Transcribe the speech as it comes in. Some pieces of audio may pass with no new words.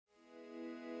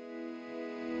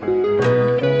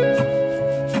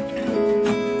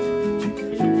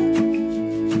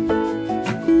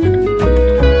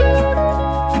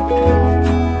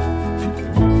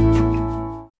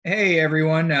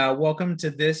everyone. Welcome to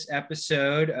this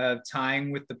episode of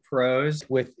Tying with the Pros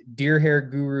with deer hair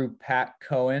guru Pat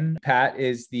Cohen. Pat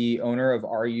is the owner of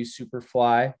RU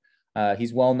Superfly.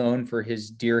 He's well known for his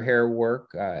deer hair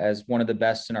work as one of the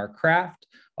best in our craft.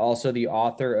 Also, the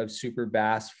author of Super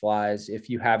Bass Flies. If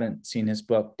you haven't seen his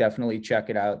book, definitely check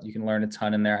it out. You can learn a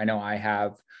ton in there. I know I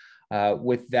have.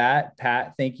 With that,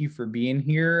 Pat, thank you for being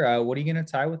here. What are you going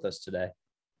to tie with us today?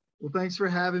 Well, thanks for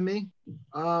having me.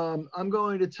 I'm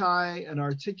going to tie an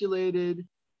articulated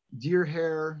deer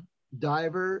hair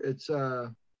diver. It's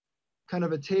kind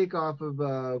of a takeoff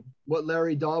of what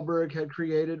Larry Dahlberg had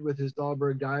created with his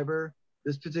Dahlberg Diver.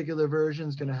 This particular version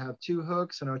is going to have two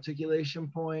hooks, an articulation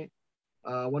point,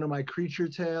 one of my creature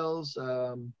tails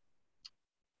to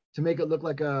make it look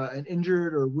like an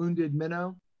injured or wounded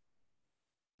minnow.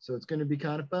 So it's going to be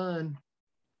kind of fun.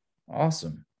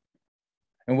 Awesome.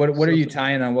 And what are you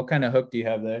tying on? What kind of hook do you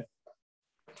have there?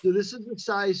 So this is a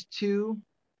size 2.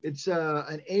 It's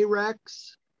an Arex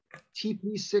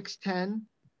TP610.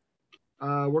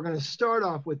 We're going to start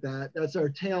off with that. That's our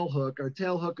tail hook. Our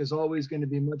tail hook is always going to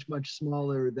be much, much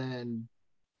smaller than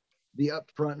the up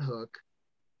front hook.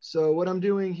 So what I'm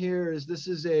doing here is this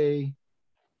is a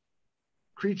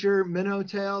creature minnow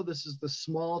tail. This is the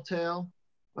small tail.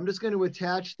 I'm just going to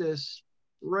attach this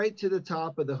right to the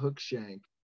top of the hook shank.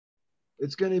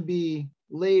 It's going to be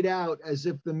laid out as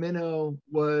if the minnow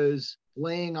was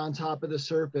laying on top of the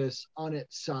surface on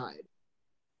its side.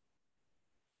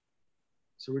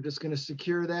 So we're just going to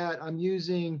secure that. I'm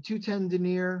using 210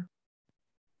 denier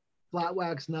flat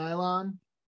wax nylon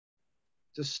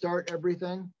to start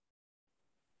everything.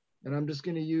 And I'm just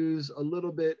going to use a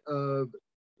little bit of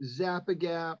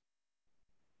Zap-A-Gap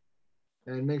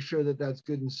and make sure that that's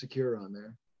good and secure on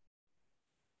there.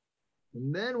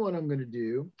 And then what I'm going to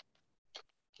do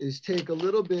is take a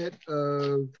little bit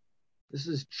of, this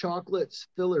is Chocolate's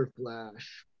Filler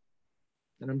Flash.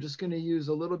 And I'm just going to use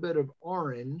a little bit of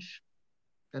orange.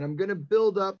 And I'm going to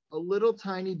build up a little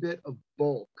tiny bit of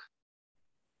bulk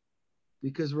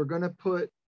because we're going to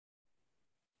put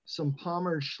some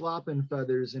Palmer Schlappen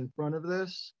feathers in front of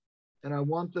this. And I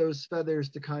want those feathers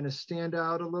to kind of stand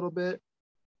out a little bit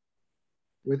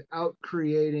without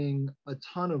creating a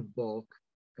ton of bulk.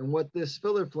 And what this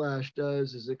filler flash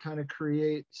does is it kind of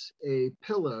creates a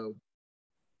pillow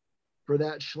for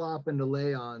that Schlappen to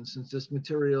lay on, since this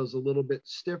material is a little bit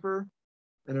stiffer,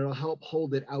 and it'll help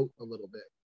hold it out a little bit.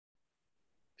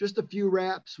 Just a few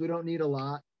wraps, we don't need a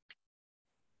lot.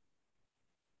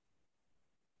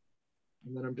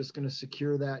 And then I'm just going to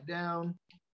secure that down,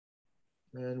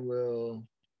 and we'll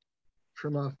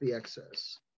trim off the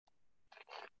excess.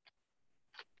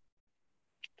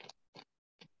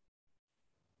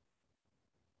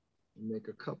 Make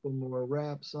a couple more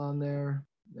wraps on there,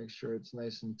 make sure it's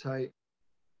nice and tight.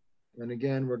 And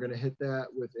again, we're going to hit that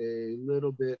with a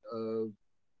little bit of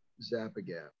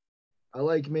Zap-A-Gap. I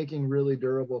like making really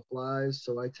durable flies,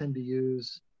 so I tend to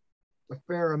use a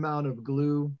fair amount of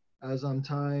glue as I'm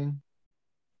tying,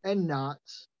 and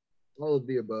knots, all of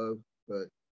the above. But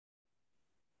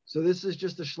so this is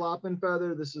just a Schlappen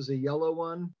feather. This is a yellow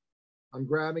one. I'm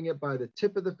grabbing it by the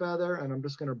tip of the feather, and I'm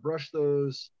just going to brush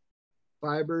those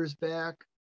fibers back.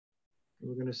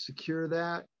 We're going to secure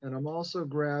that. And I'm also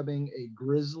grabbing a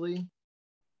grizzly,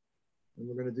 and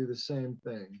we're going to do the same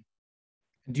thing.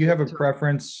 Do you have a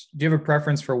preference? Do you have a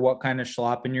preference for what kind of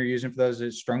Schlappen you're using for those?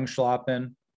 Is it strung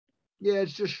Schlappen? Yeah,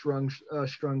 it's just strung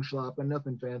Schlappen,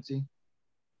 nothing fancy.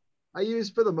 I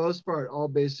use, for the most part, all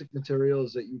basic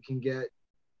materials that you can get.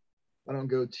 I don't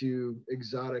go too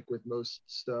exotic with most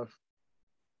stuff.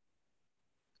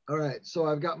 All right, so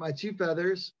I've got my 2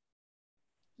 feathers.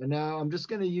 And now I'm just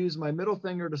going to use my middle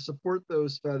finger to support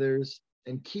those feathers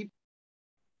and keep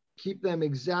them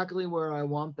exactly where I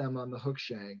want them on the hook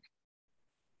shank.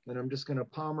 And I'm just going to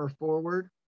palmer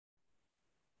forward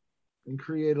and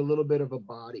create a little bit of a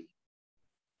body.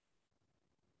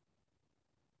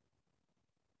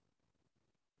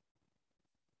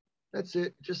 That's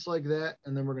it, just like that.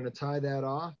 And then we're going to tie that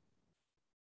off.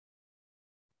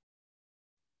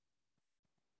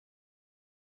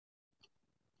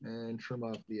 And trim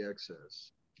off the excess.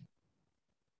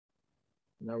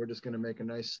 Now we're just going to make a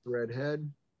nice thread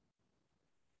head.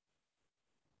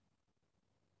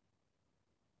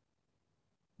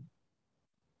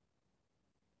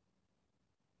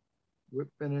 Whip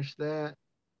finish that.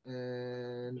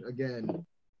 And again,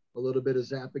 a little bit of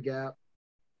Zap-A-Gap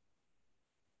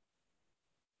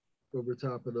over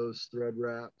top of those thread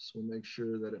wraps. We'll make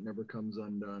sure that it never comes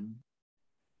undone.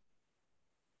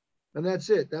 And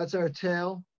that's it. That's our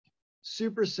tail.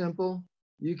 Super simple.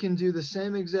 You can do the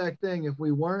same exact thing if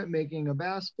we weren't making a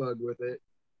bass bug with it.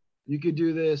 You could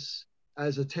do this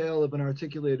as a tail of an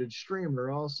articulated streamer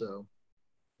also,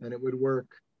 and it would work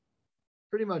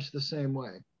pretty much the same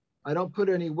way. I don't put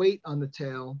any weight on the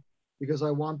tail because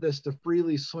I want this to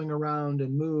freely swing around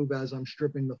and move as I'm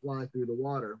stripping the fly through the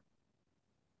water.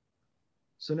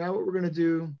 So now what we're going to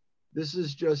do, this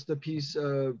is just a piece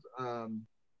of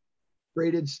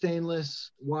braided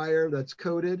stainless wire that's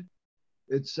coated.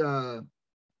 It's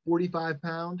 45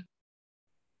 pound.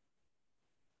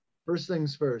 First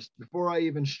things first, before I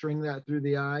even string that through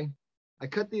the eye, I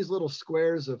cut these little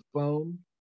squares of foam.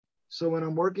 So when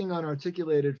I'm working on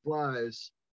articulated flies,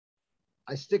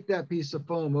 I stick that piece of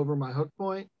foam over my hook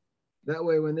point. That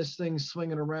way, when this thing's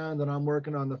swinging around and I'm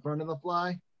working on the front of the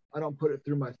fly, I don't put it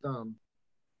through my thumb.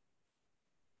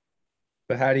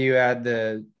 But how do you add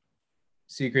the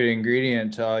secret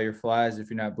ingredient to all your flies if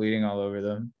you're not bleeding all over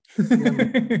them?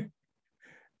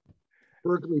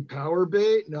 Berkeley power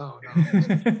bait? No.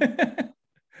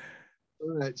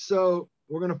 All right, so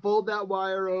we're going to fold that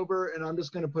wire over and I'm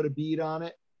just going to put a bead on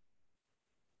it.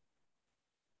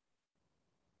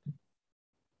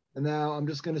 And now I'm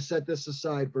just going to set this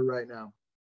aside for right now.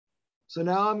 So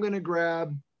now I'm going to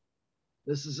grab,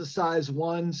 this is a size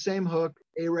 1, same hook,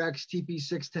 Ahrex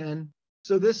TP610.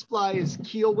 So this fly is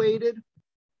keel weighted.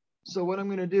 So what I'm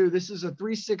going to do, this is a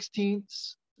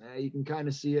 3/16, you can kind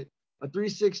of see it, a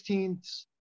 3/16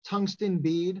 tungsten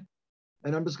bead.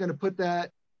 And I'm just going to put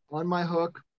that on my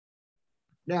hook.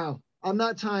 Now, I'm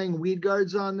not tying weed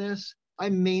guards on this.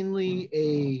 I'm mainly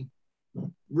a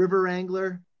river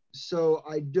angler, so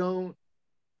I don't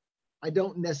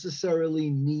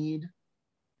necessarily need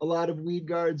a lot of weed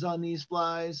guards on these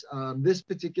flies. This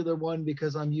particular one,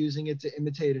 because I'm using it to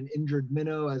imitate an injured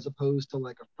minnow as opposed to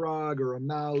like a frog or a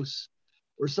mouse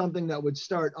or something that would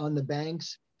start on the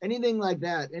banks. Anything like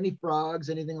that, any frogs,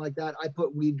 anything like that, I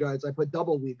put weed guards. I put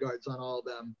double weed guards on all of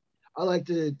them. I like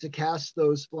to cast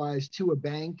those flies to a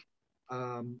bank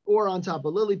or on top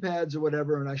of lily pads or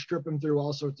whatever, and I strip them through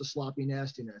all sorts of sloppy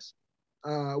nastiness.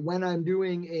 When I'm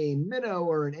doing a minnow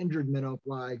or an injured minnow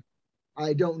fly,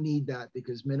 I don't need that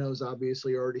because minnows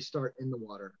obviously already start in the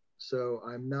water. So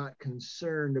I'm not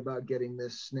concerned about getting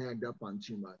this snagged up on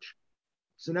too much.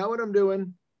 So now what I'm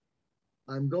doing,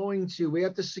 we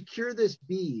have to secure this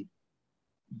bead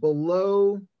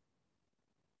below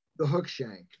the hook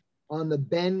shank on the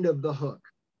bend of the hook.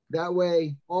 That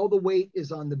way, all the weight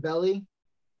is on the belly.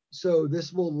 So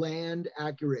this will land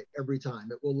accurate every time.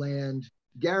 It will land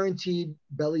guaranteed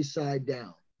belly side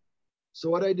down. So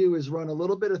what I do is run a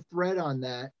little bit of thread on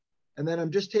that. And then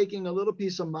I'm just taking a little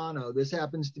piece of mono. This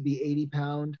happens to be 80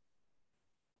 pound.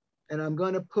 And I'm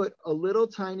going to put a little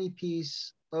tiny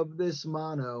piece of this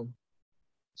mono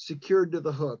secured to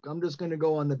the hook. I'm just going to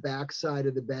go on the back side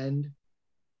of the bend.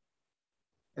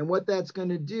 And what that's going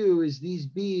to do is these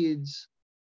beads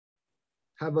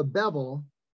have a bevel,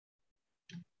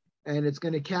 and it's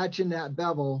going to catch in that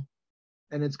bevel,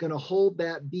 and it's going to hold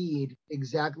that bead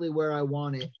exactly where I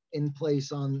want it in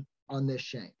place on this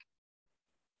shank.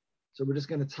 So we're just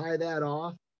going to tie that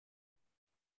off.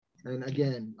 And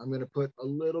again, I'm going to put a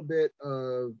little bit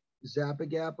of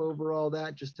Zap-A-Gap over all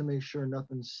that just to make sure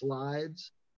nothing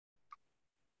slides.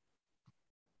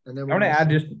 And then I want to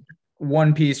add just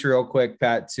one piece real quick,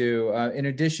 Pat, too. In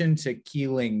addition to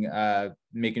keeling,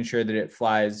 making sure that it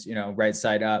flies, right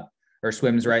side up or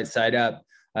swims right side up,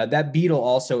 that bead will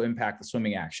also impact the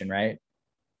swimming action, right?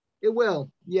 It will.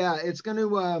 Yeah, it's going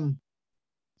to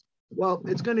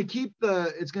it's going to keep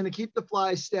the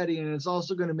fly steady, and it's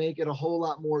also going to make it a whole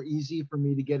lot more easy for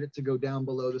me to get it to go down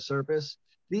below the surface.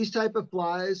 These type of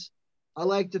flies, I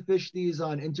like to fish these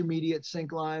on intermediate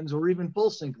sink lines or even full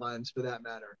sink lines for that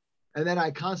matter. And then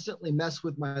I constantly mess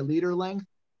with my leader length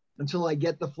until I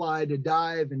get the fly to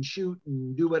dive and shoot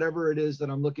and do whatever it is that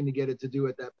I'm looking to get it to do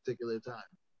at that particular time.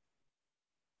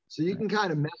 So you can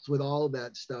kind of mess with all of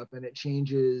that stuff, and it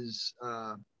changes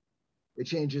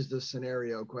the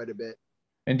scenario quite a bit.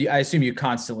 And I assume you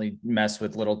constantly mess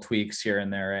with little tweaks here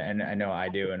and there, and I know I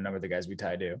do, and a number of the guys we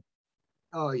tie do.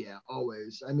 Oh yeah,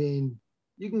 always. I mean,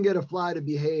 you can get a fly to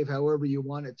behave however you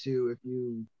want it to if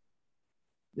you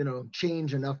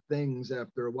change enough things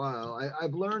after a while.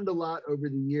 I've learned a lot over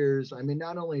the years. I mean,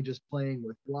 not only just playing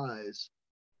with flies,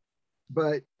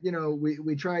 but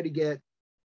we try to get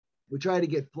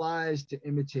flies to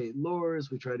imitate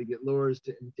lures. We try to get lures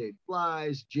to imitate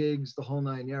flies, jigs, the whole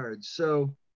 9 yards.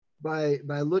 So by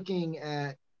looking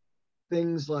at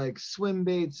things like swim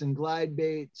baits and glide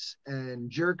baits and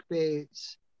jerk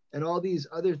baits and all these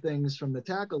other things from the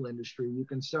tackle industry, you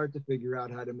can start to figure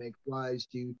out how to make flies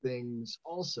do things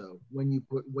also when you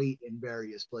put weight in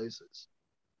various places.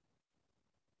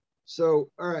 So,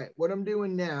 all right, what I'm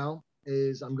doing now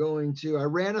is I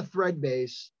ran a thread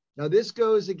base. Now this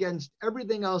goes against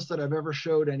everything else that I've ever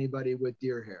showed anybody with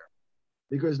deer hair,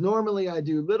 because normally I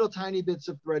do little tiny bits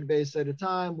of thread base at a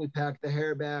time. We pack the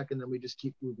hair back and then we just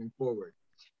keep moving forward.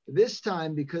 This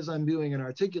time, because I'm doing an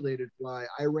articulated fly,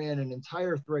 I ran an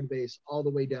entire thread base all the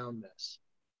way down this.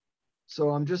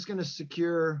 So I'm just going to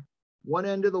secure one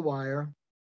end of the wire,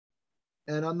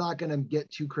 and I'm not going to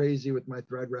get too crazy with my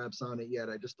thread wraps on it yet.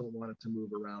 I just don't want it to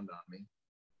move around on me.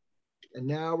 And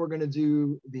now we're going to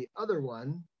do the other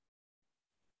one.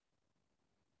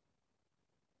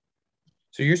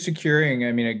 So you're securing,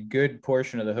 I mean, a good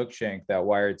portion of the hook shank that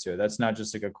wire to it. That's not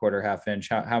just like a quarter, half inch.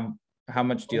 How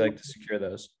much do you like to secure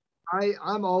those?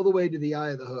 I'm all the way to the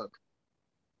eye of the hook.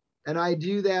 And I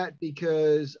do that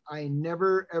because I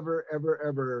never, ever, ever,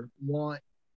 ever want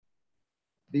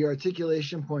the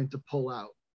articulation point to pull out.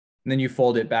 And then you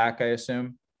fold it back, I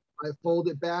assume? I fold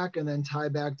it back and then tie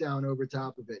back down over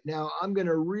top of it. Now I'm going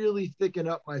to really thicken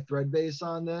up my thread base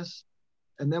on this.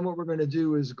 And then what we're going to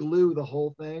do is glue the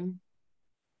whole thing.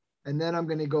 And then I'm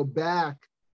going to go back.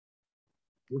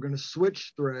 We're going to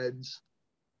switch threads.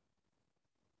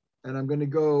 And I'm going to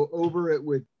go over it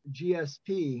with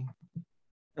GSP.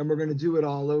 And we're going to do it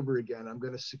all over again. I'm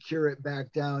going to secure it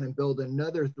back down and build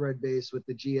another thread base with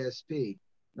the GSP.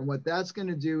 And what that's going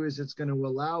to do is it's going to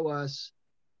allow us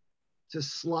to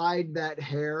slide that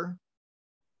hair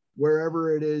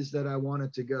wherever it is that I want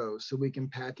it to go so we can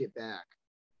pack it back.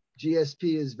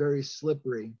 GSP is very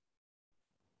slippery.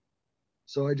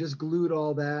 So I just glued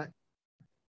all that.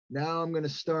 Now I'm going to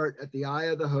start at the eye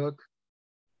of the hook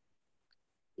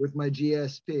with my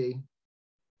GSP.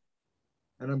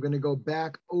 And I'm going to go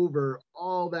back over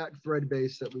all that thread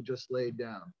base that we just laid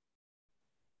down.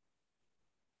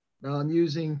 Now I'm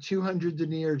using 200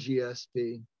 denier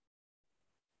GSP.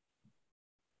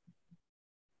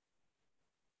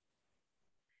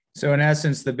 So in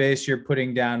essence, the base you're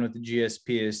putting down with the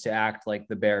GSP is to act like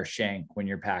the bare shank when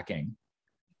you're packing.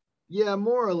 Yeah,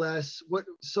 more or less.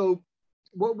 So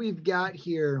what we've got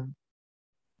here,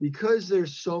 because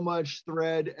there's so much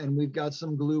thread and we've got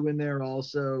some glue in there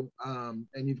also,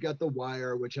 and you've got the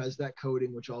wire, which has that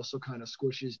coating, which also kind of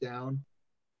squishes down.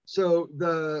 So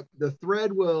the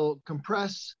thread will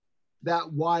compress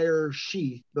that wire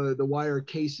sheath, the wire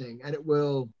casing, and it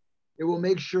will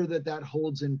make sure that that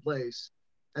holds in place.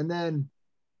 And then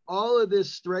all of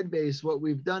this thread base, what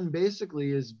we've done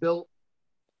basically is built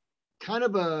kind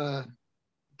of a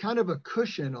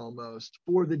cushion almost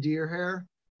for the deer hair,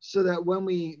 so that when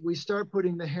we start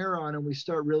putting the hair on and we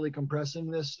start really compressing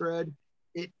this thread,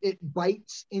 it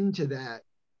bites into that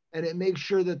and it makes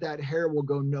sure that that hair will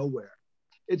go nowhere.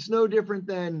 It's no different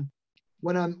than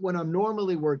when I'm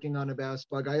normally working on a bass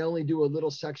bug. I only do a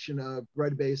little section of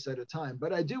thread base at a time,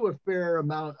 but I do a fair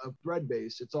amount of thread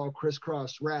base. It's all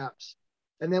crisscross wraps.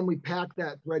 And then we pack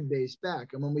that thread base back.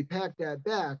 And when we pack that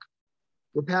back,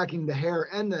 we're packing the hair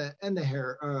and the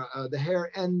hair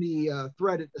and the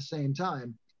thread at the same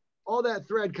time. All that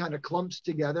thread kind of clumps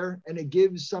together and it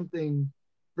gives something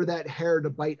for that hair to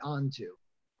bite onto,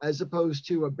 as opposed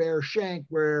to a bare shank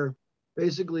where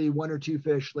basically one or two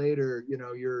fish later, you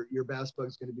know, your bass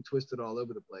bug's going to be twisted all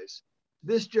over the place.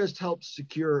 This just helps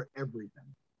secure everything,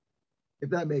 if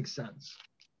that makes sense.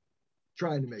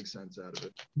 Trying to make sense out of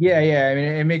it. Yeah. I mean,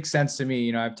 it makes sense to me.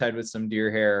 You know, I've tied with some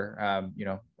deer hair, you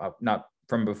know, not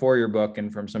from before your book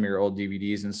and from some of your old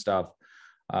DVDs and stuff.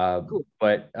 Cool.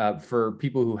 But for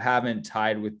people who haven't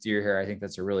tied with deer hair, I think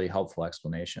that's a really helpful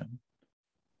explanation.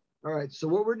 All right. So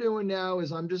what we're doing now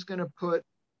is I'm just going to put,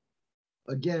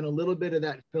 again, a little bit of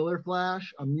that filler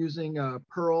flash. I'm using a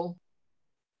pearl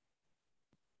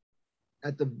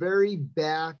at the very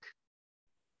back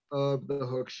of the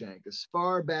hook shank, as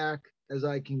far back as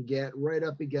I can get, right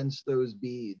up against those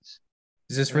beads.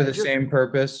 Is this for the same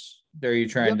purpose? Are you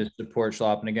trying to support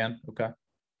schlopping again? Okay.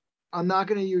 I'm not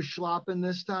going to use schlopping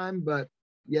this time, but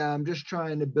yeah, I'm just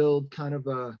trying to build kind of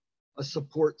a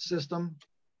support system.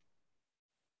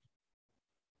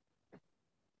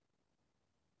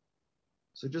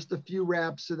 So just a few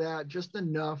wraps of that, just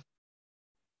enough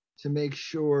to make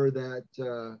sure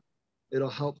that it'll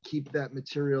help keep that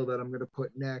material that I'm going to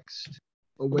put next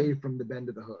away from the bend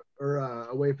of the hook, or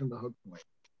away from the hook point.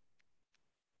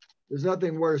 There's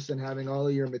nothing worse than having all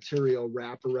of your material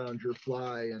wrap around your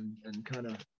fly and kind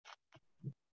of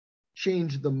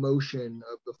change the motion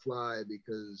of the fly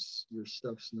because your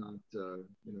stuff's not, you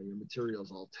know, your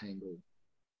material's all tangled.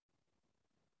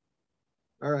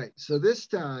 All right, so this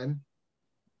time,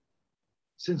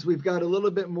 since we've got a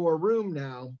little bit more room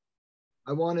now,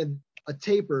 I wanted a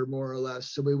taper more or less.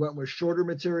 So we went with shorter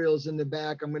materials in the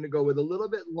back. I'm going to go with a little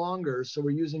bit longer. So we're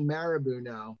using marabou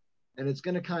now. and it's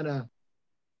going to kind of,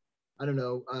 I don't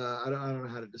know, I don't know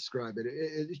how to describe it.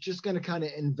 It's just going to kind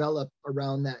of envelop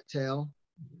around that tail.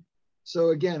 So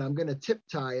again, I'm going to tip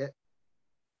tie it,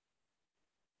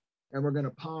 and we're going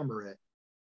to palmer it,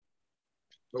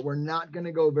 but we're not going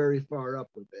to go very far up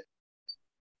with it.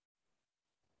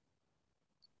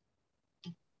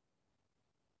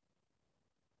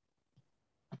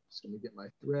 Just going to get my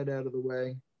thread out of the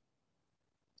way.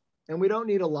 And we don't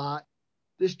need a lot.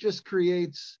 This just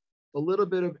creates a little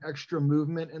bit of extra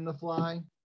movement in the fly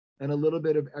and a little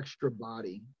bit of extra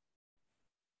body.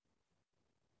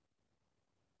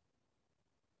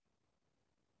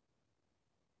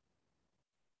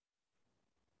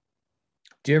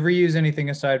 Do you ever use anything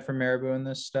aside from marabou in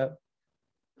this step?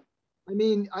 I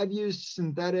mean, I've used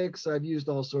synthetics. I've used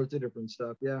all sorts of different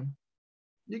stuff. Yeah.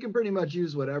 You can pretty much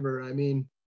use whatever. I mean,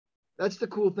 that's the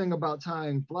cool thing about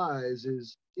tying flies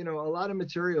is, you know, a lot of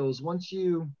materials, once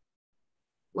you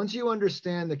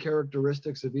understand the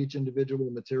characteristics of each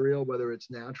individual material, whether it's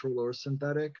natural or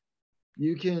synthetic,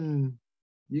 you can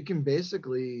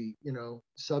basically, you know,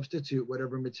 substitute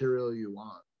whatever material you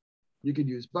want. You could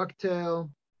use bucktail,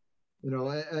 you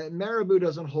know, marabou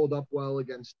doesn't hold up well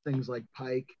against things like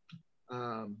pike.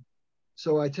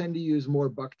 So I tend to use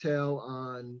more bucktail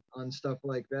on stuff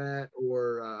like that,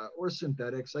 or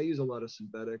synthetics. I use a lot of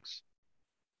synthetics.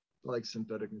 I like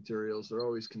synthetic materials. They're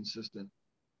always consistent.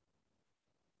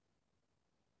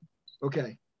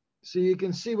 Okay, so you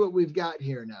can see what we've got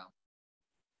here now.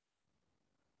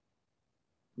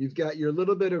 You've got your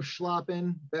little bit of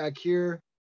schlopping back here,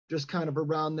 just kind of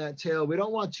around that tail. We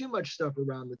don't want too much stuff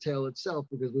around the tail itself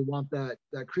because we want that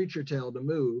creature tail to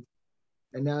move.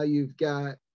 And now you've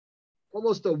got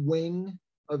almost a wing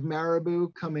of marabou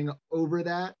coming over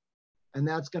that, and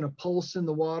that's going to pulse in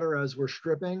the water as we're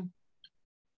stripping.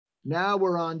 Now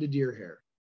we're on to deer hair.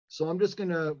 So I'm just going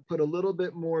to put a little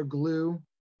bit more glue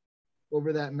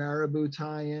over that marabou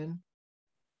tie-in.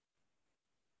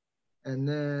 And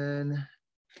then...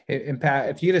 And Pat,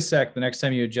 if you get a sec, the next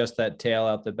time you adjust that tail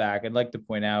out the back, I'd like to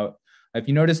point out, if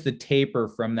you notice the taper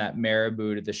from that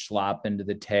marabou to the schlop into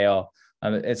the tail,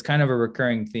 it's kind of a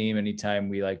recurring theme anytime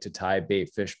we like to tie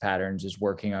bait fish patterns, is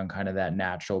working on kind of that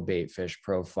natural bait fish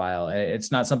profile.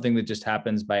 It's not something that just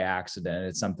happens by accident.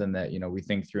 It's something that, you know, we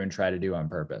think through and try to do on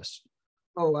purpose.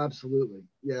 Oh, absolutely.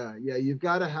 Yeah. You've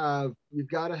got to have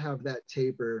that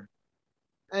taper.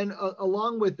 And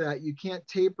along with that, you can't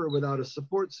taper without a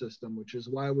support system, which is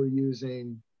why we're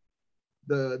using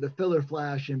the filler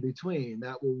flash in between.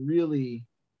 That will really,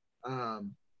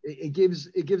 it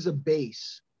gives a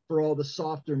base for all the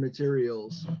softer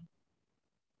materials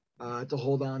to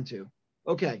hold on to.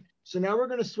 Okay, so now we're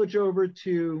going to switch over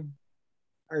to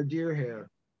our deer hair.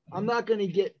 I'm not going to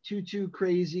get too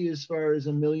crazy as far as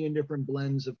a million different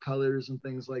blends of colors and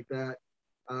things like that.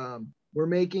 We're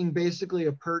making basically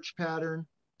a perch pattern.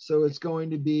 So it's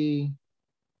going to be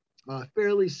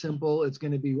fairly simple. It's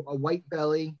going to be a white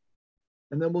belly,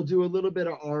 and then we'll do a little bit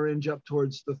of orange up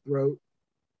towards the throat,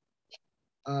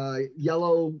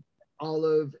 yellow,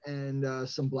 olive, and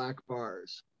some black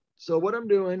bars. So what I'm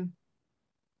doing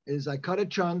is I cut a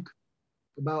chunk,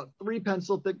 about 3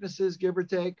 pencil thicknesses, give or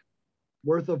take,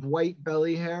 worth of white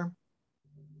belly hair.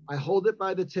 I hold it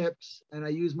by the tips, and I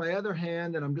use my other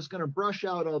hand, and I'm just going to brush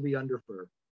out all the underfur,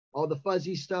 all the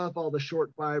fuzzy stuff, all the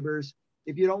short fibers.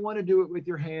 If you don't want to do it with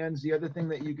your hands, the other thing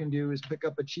that you can do is pick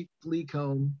up a cheap flea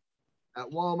comb at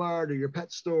Walmart or your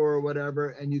pet store or whatever,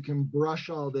 and you can brush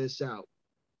all this out.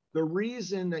 The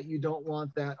reason that you don't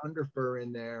want that underfur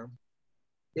in there,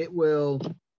 it will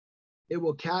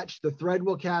catch, the thread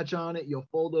will catch on it, you'll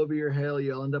fold over your hair,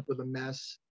 you'll end up with a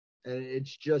mess. And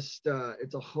it's just,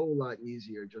 it's a whole lot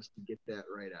easier just to get that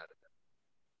right out of it.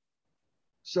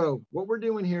 So what we're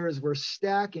doing here is we're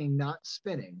stacking, not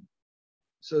spinning.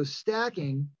 So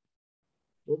stacking,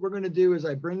 what we're going to do is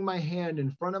I bring my hand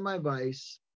in front of my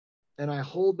vise and I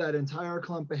hold that entire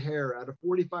clump of hair at a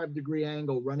 45-degree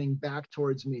angle running back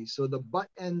towards me. So the butt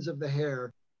ends of the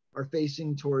hair are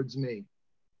facing towards me.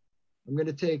 I'm going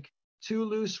to take 2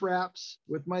 loose wraps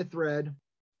with my thread.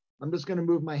 I'm just going to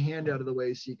move my hand out of the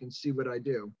way so you can see what I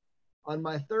do. On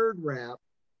my 3rd wrap,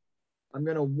 I'm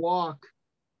going to walk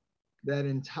that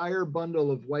entire bundle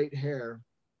of white hair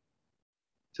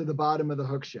to the bottom of the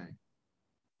hook shank.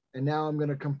 And now I'm going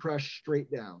to compress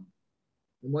straight down.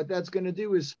 And what that's going to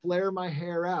do is flare my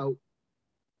hair out,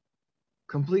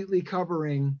 completely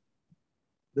covering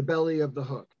the belly of the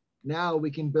hook. Now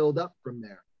we can build up from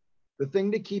there. The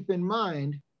thing to keep in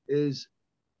mind is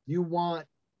you want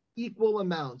equal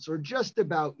amounts, or just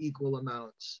about equal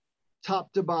amounts,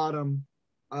 top to bottom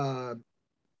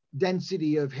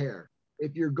density of hair.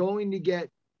 If you're going to get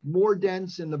more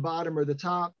dense in the bottom or the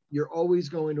top, you're always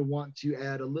going to want to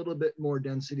add a little bit more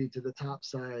density to the top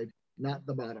side, not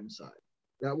the bottom side.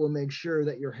 That will make sure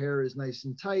that your hair is nice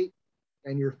and tight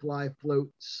and your fly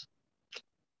floats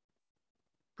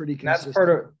pretty consistent. That's part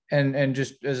of, and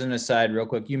just as an aside real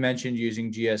quick, you mentioned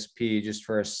using GSP just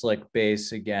for a slick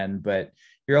base again, but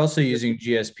you're also using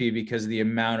GSP because of the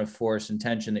amount of force and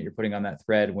tension that you're putting on that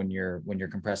thread when you're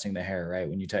compressing the hair, right?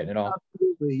 When you tighten it all.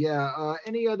 Absolutely, yeah.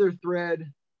 Any other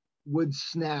thread would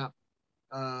snap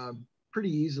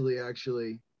pretty easily,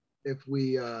 actually, if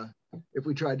we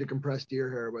tried to compress deer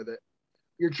hair with it.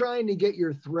 You're trying to get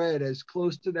your thread as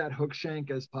close to that hook shank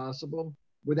as possible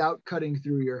without cutting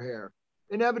through your hair.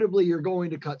 Inevitably, you're going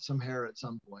to cut some hair at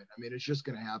some point. I mean, it's just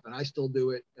going to happen. I still do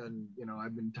it, and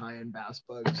I've been tying bass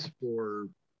bugs for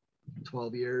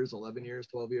 12 years, 11 years,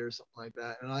 12 years, something like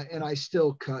that, and I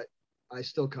still cut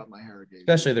my hair occasionally.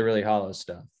 Especially the really hollow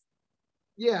stuff.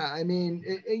 Yeah, I mean,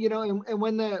 and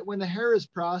when the hair is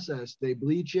processed, they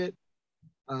bleach it,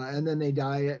 and then they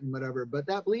dye it and whatever. But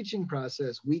that bleaching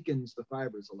process weakens the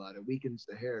fibers a lot. It weakens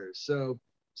the hairs. So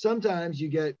sometimes you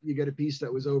get a piece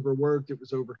that was overworked, it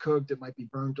was overcooked, it might be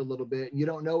burnt a little bit, and you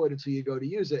don't know it until you go to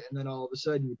use it, and then all of a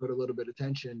sudden you put a little bit of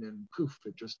tension and poof,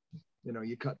 it just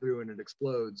you cut through and it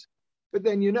explodes. But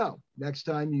then next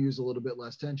time you use a little bit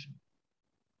less tension.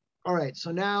 All right,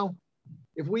 so now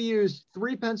if we use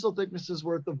 3 pencil thicknesses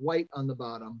worth of white on the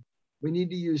bottom, we need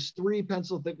to use 3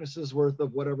 pencil thicknesses worth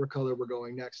of whatever color we're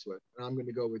going next with. And I'm going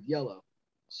to go with yellow.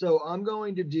 So I'm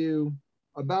going to do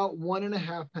about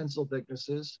 1.5 pencil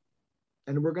thicknesses,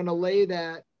 and we're going to lay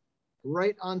that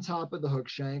right on top of the hook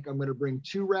shank. I'm going to bring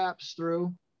 2 wraps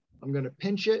through. I'm going to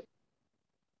pinch it,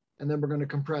 and then we're going to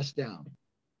compress down.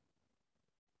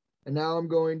 And now I'm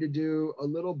going to do a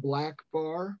little black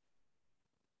bar.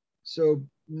 So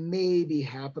maybe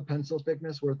 1/2 pencil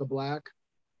thickness worth of black.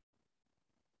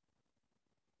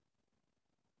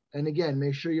 And again,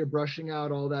 make sure you're brushing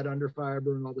out all that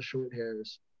underfiber and all the short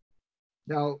hairs.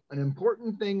 Now, an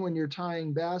important thing when you're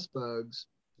tying bass bugs,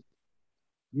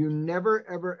 you never,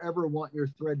 ever, ever want your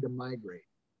thread to migrate.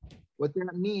 What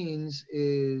that means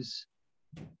is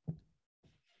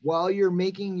while you're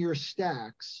making your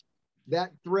stacks,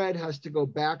 that thread has to go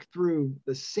back through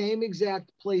the same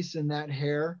exact place in that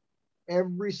hair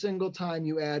every single time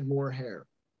you add more hair.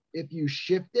 If you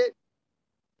shift it,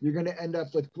 you're going to end up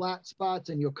with flat spots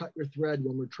and you'll cut your thread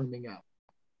when we're trimming out.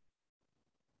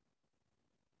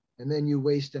 And then you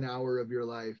waste an hour of your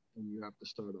life and you have to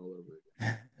start all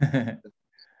over again.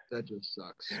 That just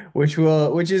sucks. Which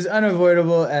is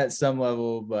unavoidable at some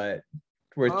level, but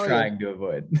worth trying to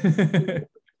avoid.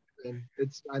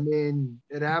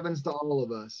 It happens to all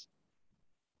of us.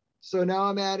 So now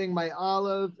I'm adding my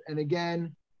olive, and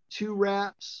again, 2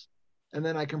 wraps, and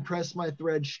then I compress my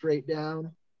thread straight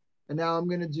down. And now I'm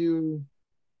going to do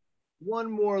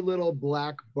 1 more little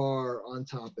black bar on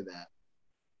top of that.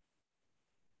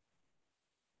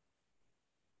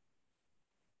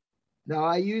 Now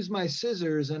I use my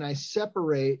scissors and I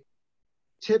separate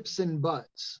tips and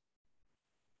butts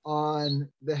on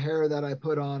the hair that I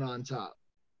put on top.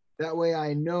 That way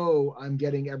I know I'm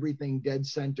getting everything dead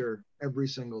center every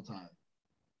single time.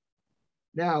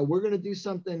 Now we're going to do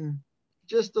something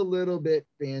just a little bit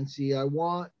fancy. I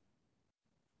want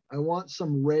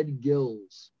some red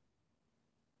gills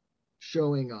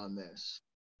showing on this.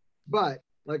 But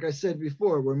like I said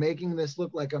before, we're making this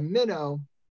look like a minnow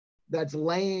that's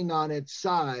laying on its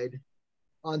side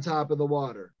on top of the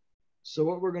water. So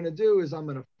what we're going to do is I'm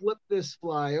going to flip this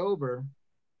fly over,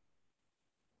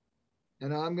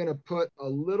 and I'm going to put a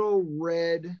little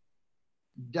red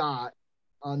dot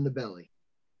on the belly.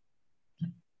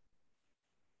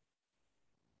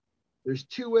 There's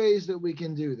 2 ways that we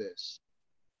can do this.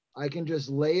 I can just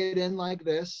lay it in like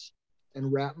this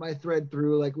and wrap my thread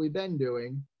through like we've been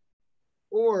doing.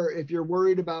 Or if you're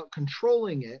worried about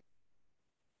controlling it,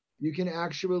 you can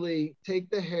actually take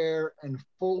the hair and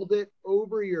fold it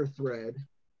over your thread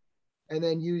and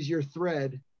then use your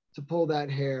thread to pull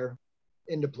that hair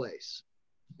into place.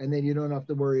 And then you don't have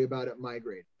to worry about it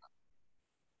migrating.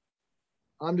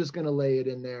 I'm just going to lay it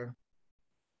in there.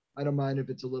 I don't mind if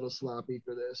it's a little sloppy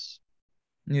for this.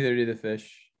 Neither do the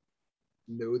fish.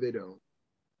 No, they don't.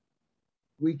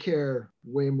 We care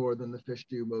way more than the fish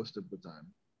do most of the time.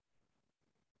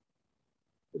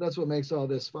 But that's what makes all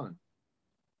this fun.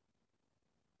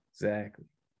 Exactly.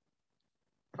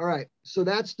 All right, so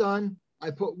that's done.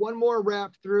 I put 1 more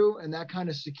wrap through, and that kind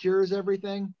of secures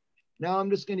everything. Now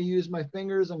I'm just going to use my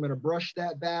fingers. I'm going to brush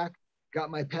that back. Got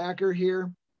my packer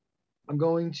here. I'm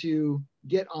going to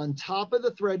get on top of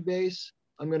the thread base.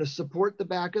 I'm going to support the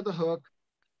back of the hook,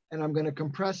 and I'm going to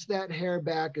compress that hair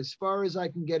back as far as I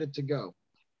can get it to go.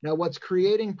 Now, what's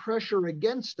creating pressure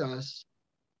against us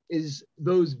is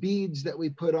those beads that we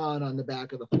put on the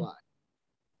back of the fly.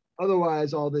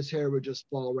 Otherwise, all this hair would just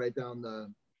fall right down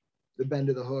the bend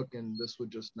of the hook, and this would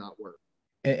just not work.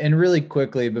 And really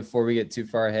quickly, before we get too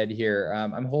far ahead here,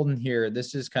 I'm holding here.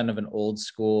 This is kind of an old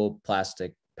school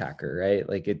plastic packer, right?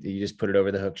 Like you just put it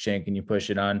over the hook shank and you push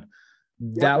it on.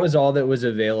 That was all that was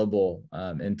available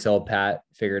until Pat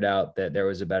figured out that there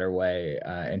was a better way,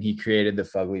 and he created the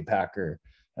Fugly packer.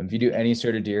 If you do any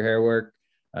sort of deer hair work,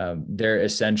 they're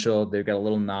essential. They've got a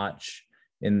little notch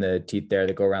in the teeth there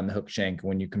that go around the hook shank.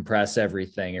 When you compress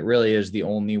everything, it really is the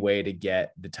only way to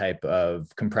get the type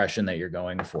of compression that you're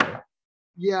going for.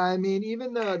 Yeah, I mean,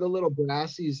 even the little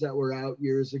brassies that were out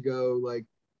years ago, like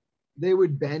they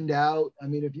would bend out. I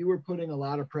mean, if you were putting a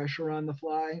lot of pressure on the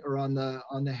fly or on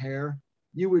the hair,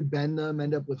 you would bend them,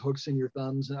 end up with hooks in your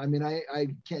thumbs. And I mean, I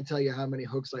can't tell you how many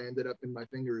hooks I ended up in my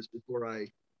fingers before I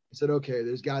said, okay,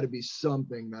 there's got to be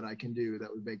something that I can do that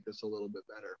would make this a little bit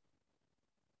better.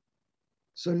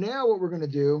 So now what we're going to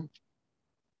do,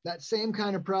 that same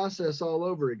kind of process all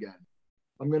over again.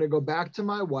 I'm going to go back to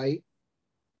my white.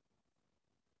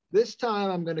 This time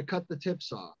I'm going to cut the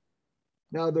tips off.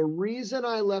 Now, the reason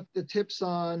I left the tips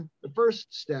on the first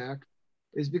stack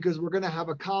is because we're going to have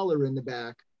a collar in the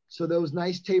back. So those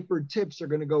nice tapered tips are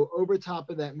going to go over top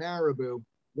of that marabou.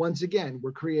 Once again,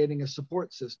 we're creating a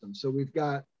support system. So we've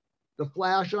got the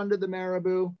flash under the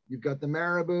marabou, you've got the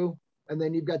marabou, and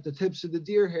then you've got the tips of the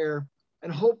deer hair.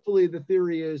 And hopefully the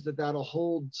theory is that that'll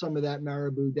hold some of that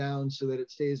marabou down so that it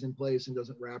stays in place and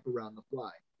doesn't wrap around the fly.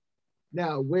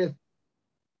 Now, with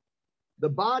the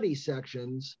body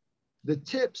sections, the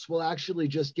tips will actually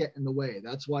just get in the way.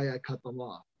 That's why I cut them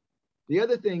off. The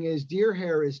other thing is deer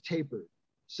hair is tapered.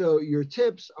 So your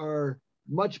tips are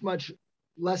much, much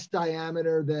less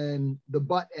diameter than the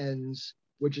butt ends,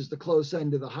 which is the close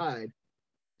end of the hide.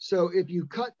 So if you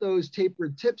cut those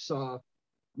tapered tips off,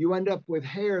 you end up with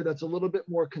hair that's a little bit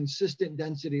more consistent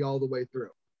density all the way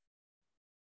through.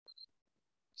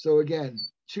 So again,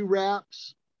 2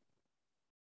 wraps,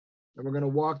 and we're going to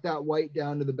walk that white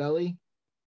down to the belly,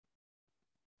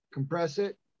 compress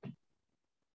it,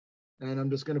 and I'm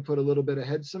just going to put a little bit of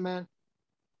head cement.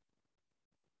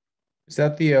 Is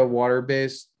that the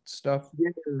water-based stuff?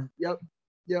 Yeah,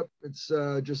 yep. It's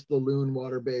just the Loon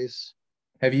water base.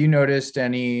 Have you noticed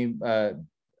any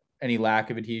lack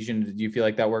of adhesion? Do you feel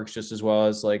like that works just as well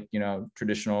as like,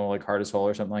 traditional like hardest hole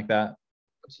or something like that?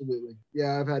 Absolutely.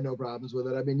 Yeah, I've had no problems with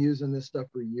it. I've been using this stuff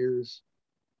for years.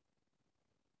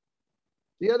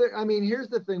 Here's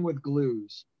the thing with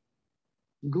glues.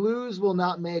 Glues will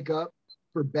not make up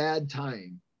for bad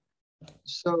tying.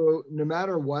 So no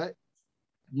matter what,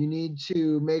 you need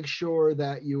to make sure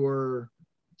that you're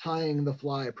tying the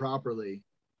fly properly.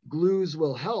 Glues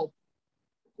will help.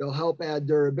 They'll help add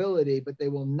durability, but they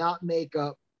will not make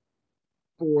up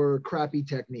for crappy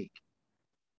technique.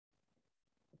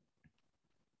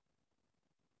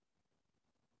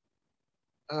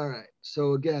 All right,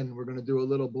 so again, we're going to do a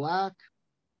little black.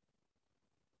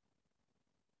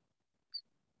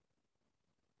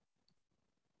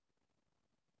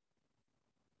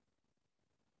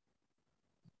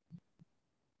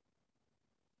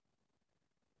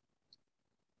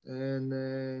 And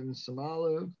then some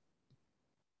olive.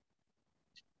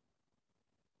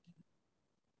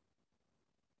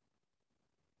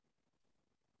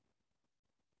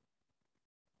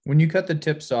 When you cut the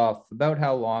tips off, about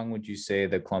how long would you say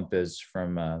the clump is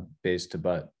from base to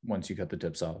butt once you cut the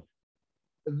tips off?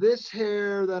 This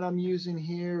hair that I'm using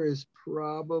here is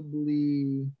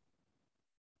probably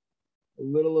a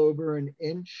little over an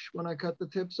inch when I cut the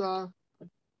tips off.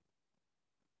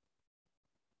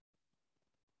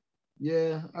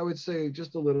 Yeah, I would say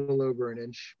just a little over an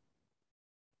inch.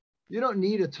 You don't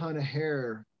need a ton of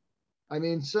hair. I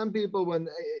mean, some people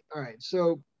all right,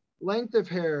 so length of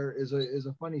hair is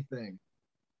a funny thing.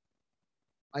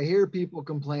 I hear people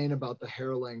complain about the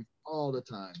hair length all the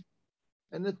time.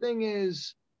 And the thing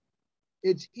is,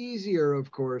 it's easier, of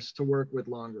course, to work with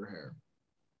longer hair.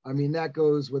 I mean, that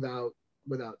goes without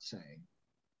saying.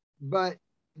 But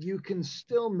you can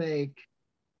still make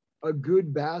a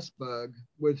good bass bug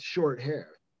with short hair,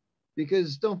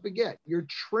 because don't forget, you're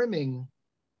trimming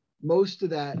most of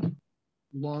that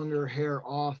longer hair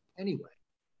off anyway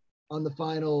on the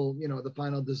final, the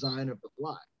final design of the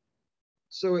fly.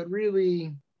 So it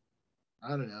really, I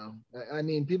don't know. I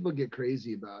mean, people get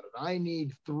crazy about it. I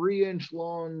need 3-inch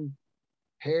long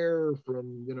hair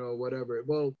from, whatever.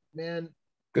 Well, man,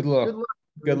 Good luck.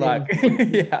 Good luck.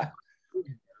 Yeah.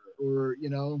 Or,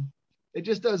 It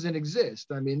just doesn't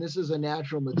exist. I mean, this is a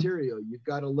natural material. You've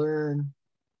got to learn,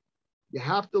 you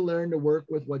have to learn to work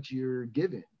with what you're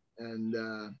given. And,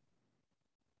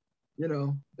 you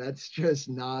know, that's just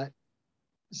not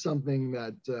something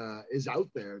that is out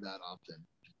there that often.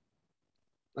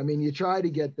 I mean, you try to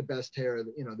get the best hair,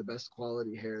 you know, the best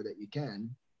quality hair that you can.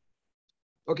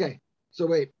 Okay, so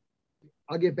wait,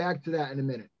 I'll get back to that in a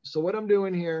minute. So what I'm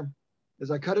doing here is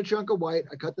I cut a chunk of white,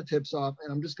 I cut the tips off,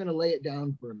 and I'm just gonna lay it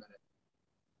down for a minute.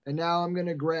 And now I'm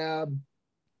gonna grab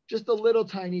just a little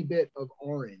tiny bit of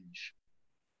orange.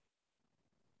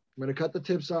 I'm gonna cut the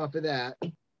tips off of that.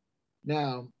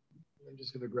 Now, I'm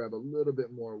just gonna grab a little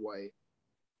bit more white.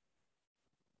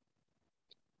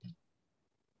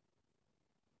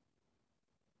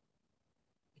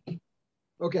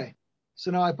 Okay, so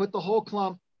now I put the whole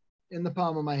clump in the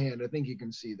palm of my hand. I think you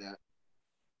can see that.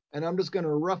 And I'm just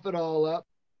gonna rough it all up.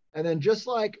 And then just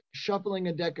like shuffling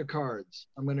a deck of cards,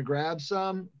 I'm gonna grab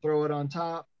some, throw it on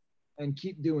top, and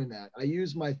keep doing that. I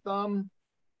use my thumb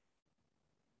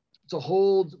to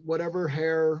hold whatever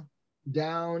hair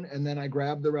down, and then I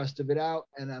grab the rest of it out,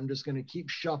 and I'm just gonna keep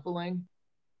shuffling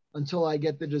until I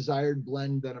get the desired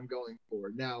blend that I'm going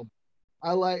for. Now,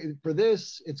 I like, for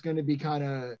this, it's gonna be kind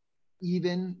of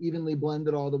evenly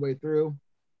blended all the way through.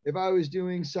 If I was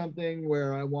doing something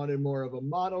where I wanted more of a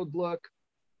mottled look,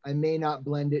 I may not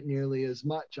blend it nearly as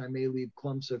much. I may leave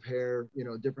clumps of hair, you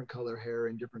know, different color hair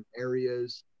in different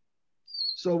areas.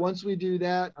 So once we do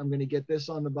that, I'm going to get this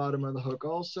on the bottom of the hook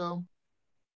also.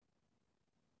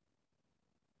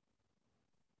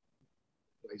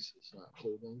 Place is not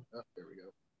holding. Oh, there we go.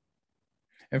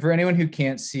 And for anyone who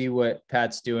can't see what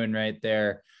Pat's doing right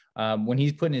there, when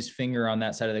he's putting his finger on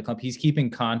that side of the clump, he's keeping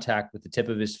contact with the tip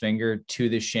of his finger to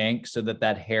the shank so that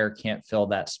that hair can't fill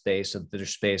that space, so that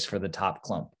there's space for the top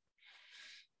clump.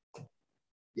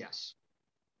 Yes.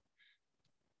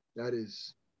 That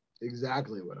is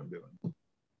exactly what I'm doing.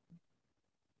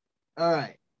 All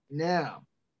right. Now,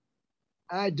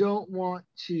 I don't want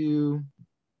to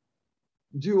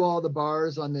do all the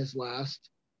bars on this last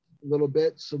little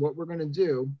bit. So what we're going to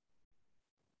do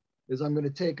is I'm going to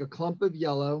take a clump of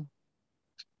yellow.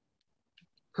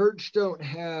 Perch don't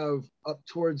have up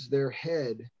towards their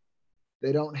head,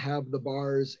 they don't have the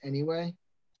bars anyway.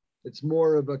 It's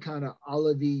more of a kind of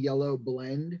olivey yellow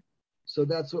blend. So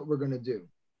that's what we're going to do.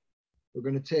 We're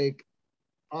going to take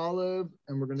olive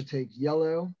and we're going to take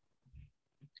yellow.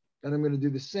 And I'm going to do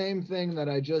the same thing that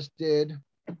I just did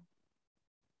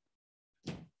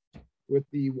with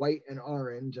the white and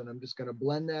orange. And I'm just going to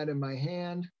blend that in my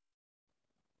hand.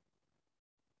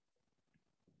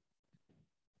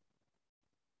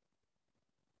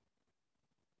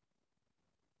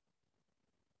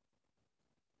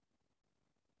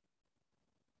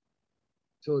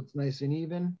 Till it's nice and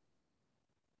even.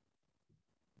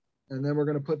 And then we're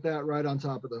going to put that right on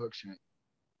top of the hook shank.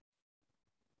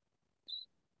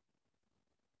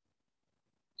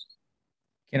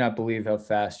 Cannot believe how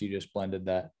fast you just blended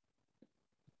that.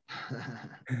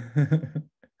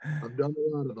 I've done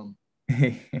a lot of them.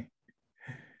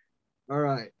 All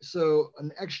right, so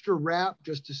an extra wrap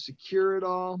just to secure it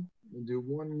all. We'll do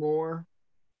one more.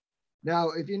 Now,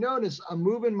 if you notice, I'm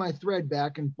moving my thread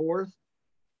back and forth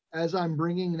as I'm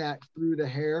bringing that through the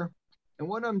hair. And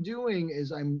what I'm doing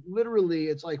is I'm literally,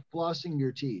 it's like flossing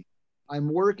your teeth.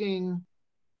 I'm working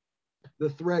the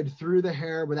thread through the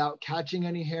hair without catching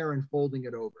any hair and folding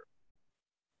it over.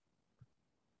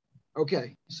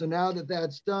 Okay, so now that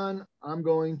that's done, I'm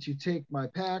going to take my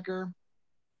packer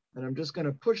and I'm just going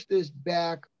to push this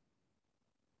back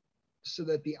so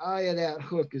that the eye of that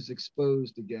hook is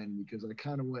exposed again, because I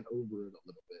kind of went over it a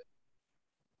little bit.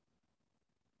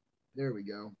 There we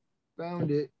go.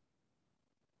 Found it.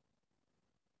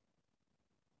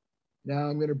 Now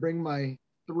I'm going to bring my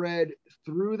thread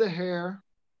through the hair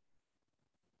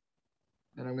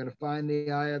and I'm going to find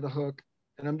the eye of the hook,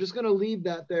 and I'm just going to leave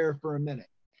that there for a minute.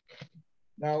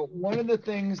 Now, one of the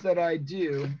things that I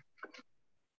do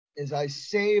is I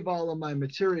save all of my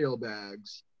material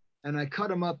bags and I cut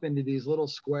them up into these little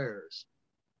squares.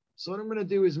 So what I'm going to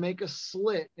do is make a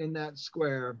slit in that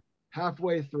square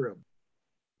halfway through.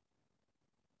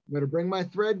 I'm going to bring my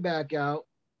thread back out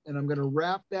and I'm going to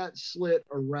wrap that slit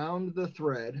around the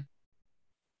thread,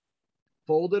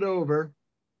 fold it over,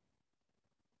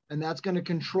 and that's going to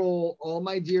control all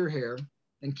my deer hair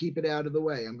and keep it out of the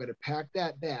way. I'm going to pack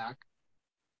that back.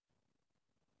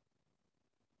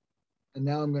 And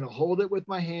now I'm going to hold it with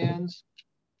my hands.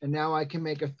 And now I can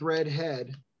make a thread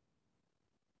head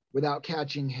without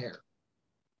catching hair.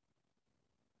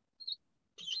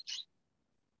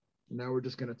 And now we're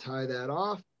just going to tie that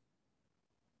off.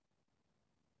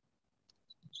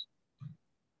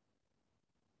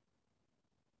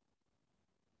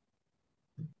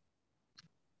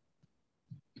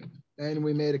 and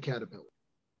we made a caterpillar.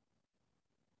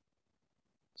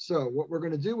 So what we're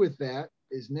going to do with that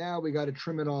is now we got to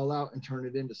trim it all out and turn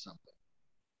it into something.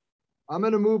 I'm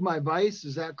going to move my vise.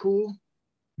 Is that cool?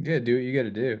 You gotta do what you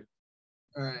gotta do.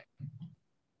 All right.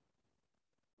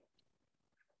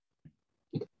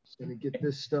 Just going to get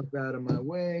this stuff out of my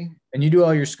way. And you do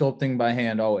all your sculpting by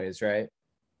hand always, right?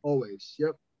 Always.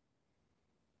 Yep.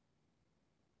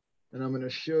 And I'm going to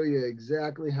show you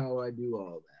exactly how I do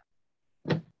all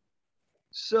that.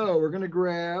 So we're going to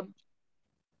grab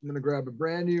a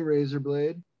brand new razor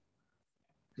blade,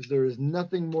 because there is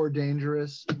nothing more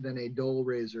dangerous than a dull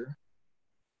razor.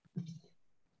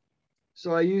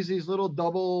 So I use these little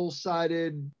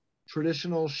double-sided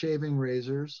traditional shaving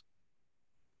razors.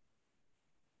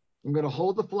 I'm going to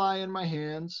hold the fly in my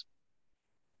hands,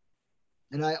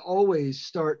 and I always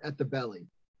start at the belly.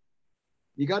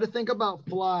 You got to think about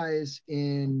flies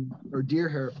or deer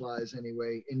hair flies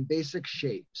anyway, in basic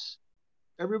shapes.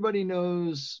 Everybody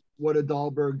knows what a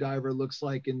Dahlberg diver looks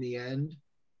like in the end.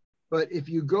 But if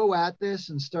you go at this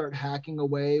and start hacking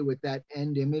away with that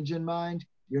end image in mind,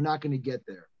 you're not going to get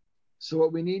there. So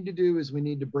what we need to do is we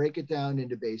need to break it down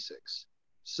into basics.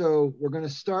 So we're going to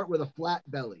start with a flat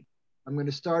belly. I'm going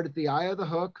to start at the eye of the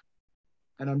hook,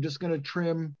 and I'm just going to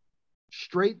trim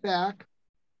straight back.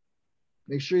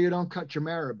 Make sure you don't cut your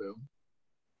marabou.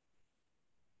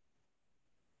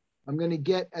 I'm going to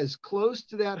get as close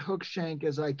to that hook shank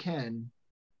as I can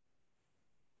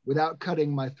without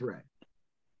cutting my thread.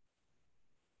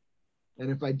 And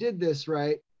if I did this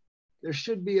right, there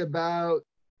should be about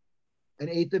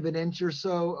 1/8 of an inch or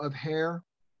so of hair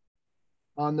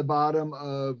on the bottom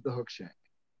of the hook shank.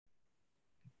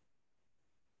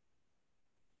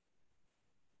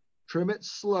 Trim it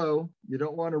slow. You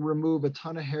don't want to remove a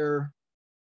ton of hair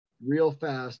real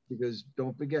fast, because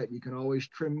don't forget, you can always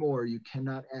trim more. You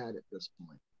cannot add at this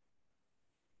point.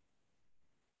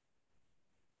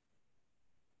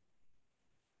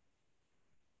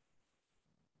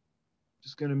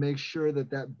 Just going to make sure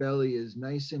that that belly is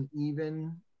nice and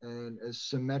even and as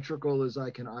symmetrical as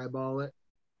I can eyeball it.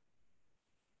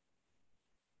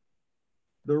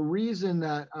 The reason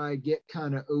that I get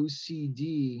kind of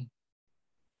OCD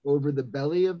over the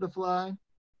belly of the fly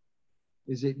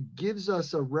is it gives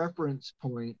us a reference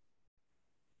point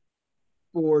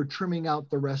for trimming out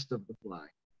the rest of the fly.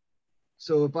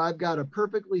 So if I've got a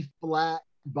perfectly flat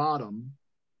bottom,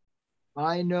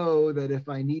 I know that if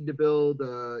I need to build,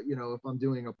 if I'm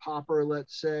doing a popper,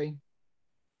 let's say,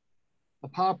 a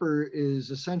popper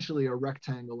is essentially a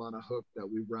rectangle on a hook that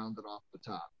we've rounded off the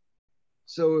top.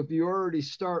 So if you already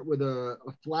start with a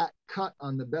flat cut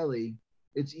on the belly,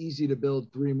 it's easy to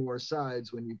build 3 more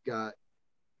sides when you've got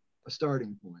a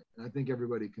starting point. And I think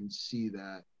everybody can see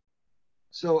that.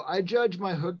 So I judge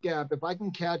my hook gap. If I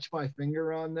can catch my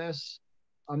finger on this,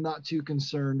 I'm not too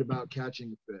concerned about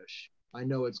catching a fish. I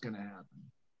know it's going to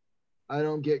happen. I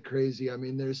don't get crazy. I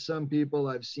mean, there's some people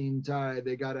I've seen tie,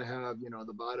 they got to have,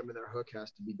 the bottom of their hook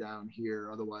has to be down here.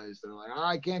 Otherwise they're like,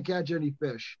 I can't catch any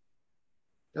fish.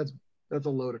 That's a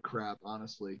load of crap,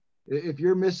 honestly. If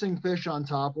you're missing fish on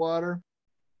top water,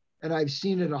 and I've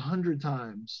seen it 100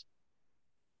 times,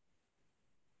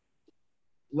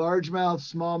 largemouth,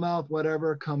 smallmouth,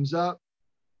 whatever comes up,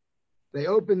 they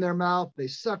open their mouth, they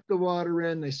suck the water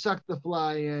in, they suck the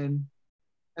fly in,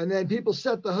 and then people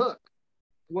set the hook.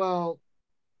 Well,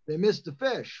 they missed the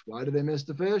fish. Why do they miss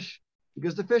the fish?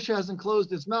 Because the fish hasn't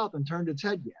closed its mouth and turned its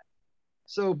head yet.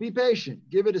 So be patient,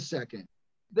 give it a second,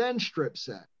 then strip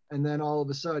set. And then all of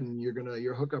a sudden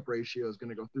your hookup ratio is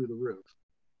gonna go through the roof.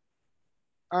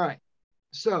 All right,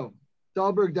 so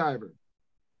Dahlberg Diver.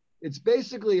 It's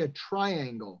basically a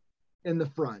triangle in the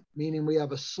front, meaning we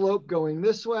have a slope going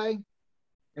this way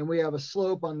and we have a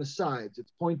slope on the sides.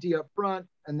 It's pointy up front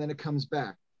and then it comes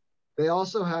back. They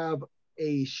also have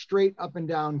a straight up and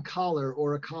down collar,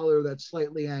 or a collar that's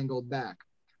slightly angled back.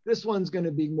 This one's going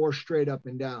to be more straight up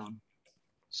and down.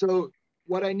 So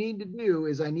what I need to do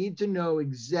is I need to know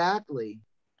exactly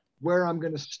where I'm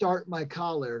going to start my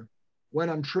collar when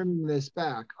I'm trimming this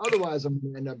back. Otherwise, I'm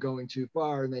going to end up going too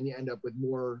far, and then you end up with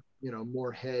more,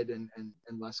 more head and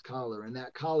less collar. And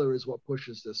that collar is what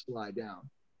pushes this fly down.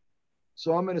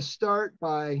 So I'm going to start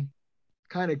by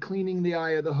kind of cleaning the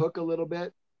eye of the hook a little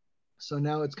bit. So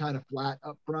now it's kind of flat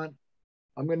up front.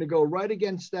 I'm going to go right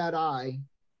against that eye,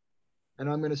 and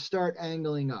I'm going to start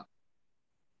angling up.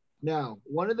 Now,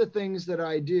 one of the things that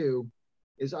I do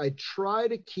is I try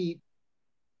to keep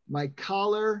my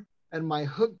collar and my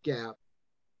hook gap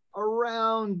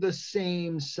around the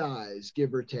same size,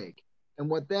 give or take. And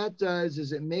what that does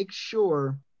is it makes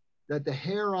sure that the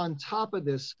hair on top of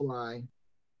this fly,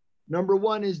 number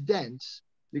one, is dense,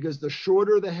 because the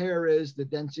shorter the hair is, the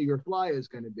denser your fly is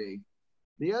going to be.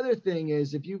 The other thing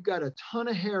is, if you've got a ton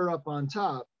of hair up on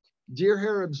top, deer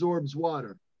hair absorbs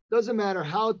water. Doesn't matter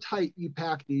how tight you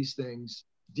pack these things,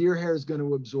 deer hair is going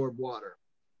to absorb water.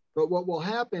 But what will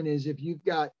happen is if you've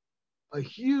got a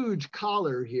huge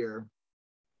collar here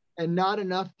and not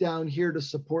enough down here to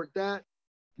support that,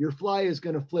 your fly is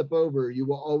going to flip over. You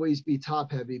will always be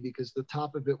top heavy because the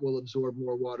top of it will absorb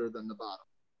more water than the bottom.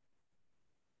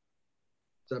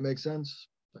 Does that make sense?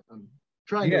 I'm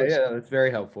trying to Yeah, that's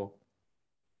very helpful.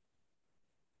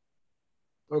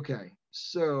 Okay,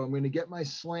 so I'm going to get my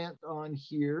slant on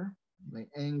here, my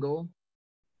angle.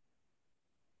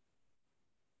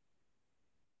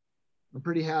 I'm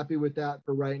pretty happy with that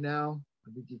for right now.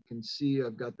 I think you can see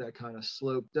I've got that kind of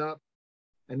sloped up.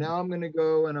 And now I'm going to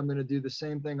go and I'm going to do the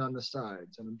same thing on the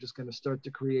sides. And I'm just going to start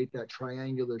to create that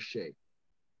triangular shape.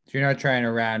 So you're not trying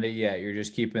to round it yet. You're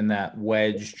just keeping that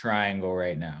wedge triangle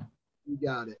right now. You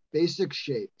got it. Basic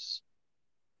shapes.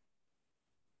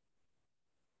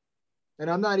 And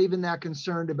I'm not even that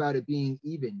concerned about it being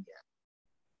even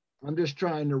yet. I'm just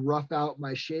trying to rough out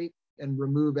my shape and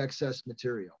remove excess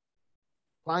material.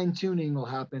 Fine tuning will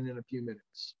happen in a few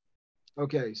minutes.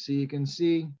 Okay, so you can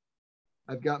see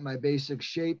I've got my basic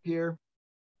shape here.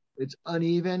 It's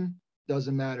uneven,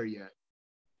 doesn't matter yet.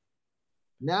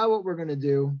 Now what we're going to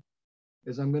do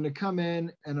is I'm going to come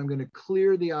in and I'm going to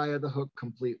clear the eye of the hook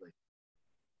completely.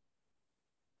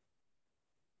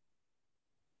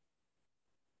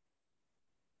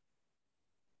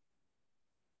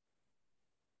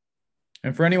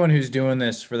 And for anyone who's doing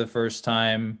this for the first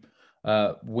time,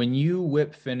 when you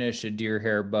whip finish a deer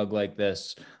hair bug like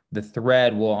this, the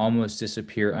thread will almost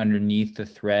disappear underneath the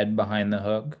thread behind the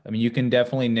hook. I mean, you can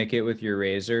definitely nick it with your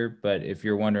razor, but if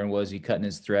you're wondering, was he cutting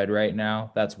his thread right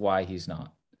now? That's why he's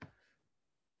not.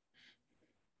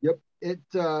 Yep.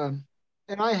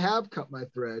 And I have cut my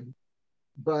thread,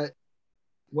 but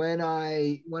when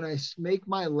I make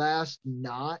my last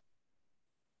knot,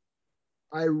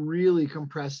 I really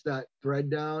compress that thread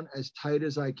down as tight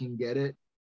as I can get it.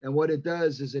 And what it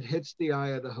does is it hits the eye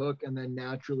of the hook and then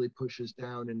naturally pushes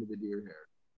down into the deer hair.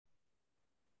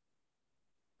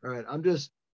 All right, I'm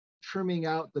just trimming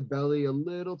out the belly a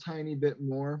little tiny bit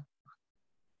more.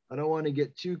 I don't want to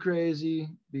get too crazy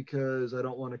because I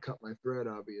don't want to cut my thread,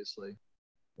 obviously,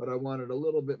 but I wanted a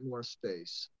little bit more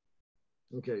space.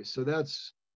 Okay, so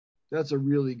that's a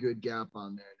really good gap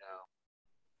on there now.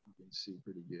 You can see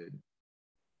pretty good.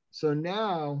 So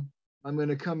now I'm going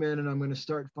to come in and I'm going to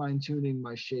start fine tuning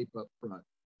my shape up front.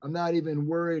 I'm not even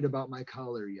worried about my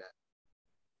collar yet.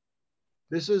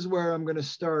 This is where I'm going to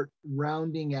start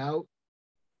rounding out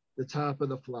the top of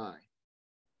the fly,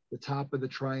 the top of the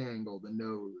triangle, the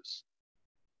nose.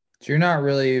 So you're not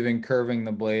really even curving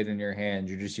the blade in your hand.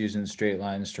 You're just using straight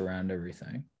lines to round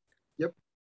everything. Yep.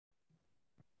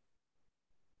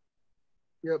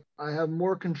 Yep. I have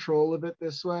more control of it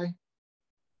this way,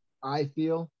 I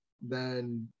feel,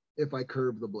 than if I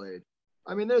curve the blade.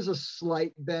 I mean, there's a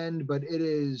slight bend, but it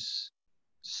is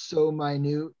so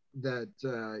minute that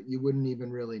you wouldn't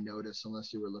even really notice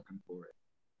unless you were looking for it.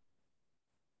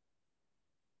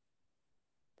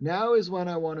 Now is when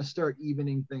I want to start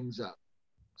evening things up.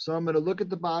 So I'm going to look at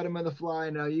the bottom of the fly.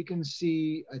 Now you can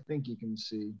see, I think you can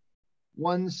see,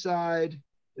 one side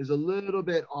is a little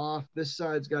bit off. This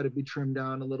side's got to be trimmed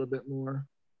down a little bit more.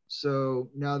 So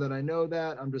now that I know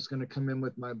that, I'm just going to come in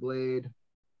with my blade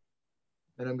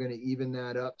and I'm going to even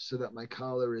that up so that my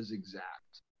collar is exact.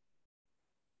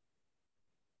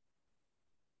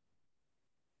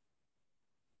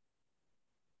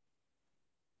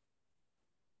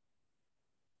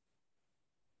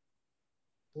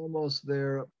 Almost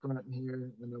there up front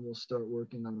here, and then we'll start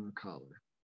working on our collar.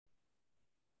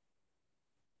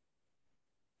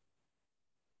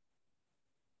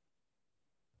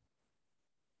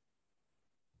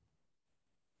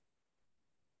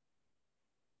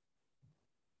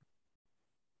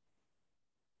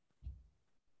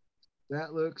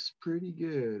 That looks pretty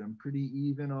good. I'm pretty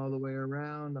even all the way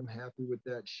around. I'm happy with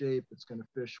that shape. It's going to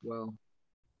fish well.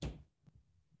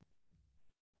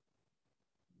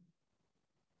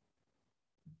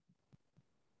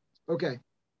 Okay,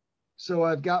 so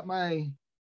I've got my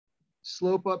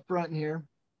slope up front here.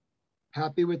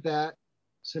 Happy with that.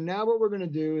 So now what we're going to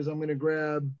do is I'm going to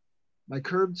grab my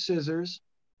curved scissors.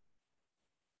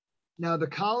 Now the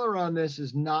collar on this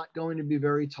is not going to be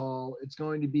very tall. It's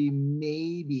going to be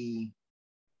maybe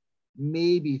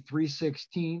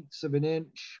 3/16 of an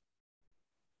inch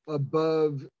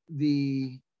above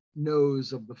the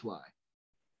nose of the fly.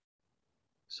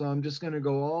 So I'm just going to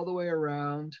go all the way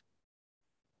around.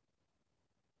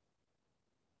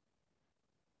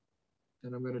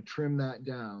 and I'm going to trim that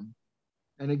down.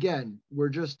 And again, we're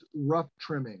just rough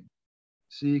trimming.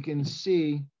 So you can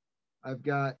see I've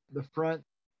got the front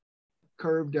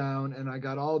curved down and I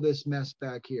got all this mess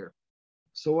back here.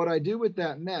 So what I do with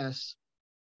that mess,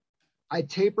 I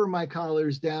taper my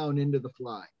collars down into the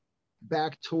fly,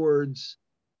 back towards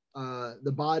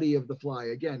the body of the fly,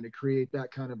 again, to create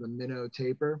that kind of a minnow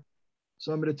taper.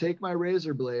 So I'm going to take my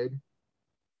razor blade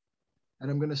and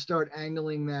I'm going to start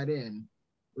angling that in.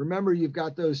 Remember, you've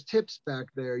got those tips back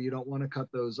there. You don't want to cut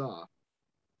those off.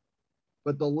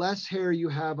 But the less hair you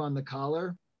have on the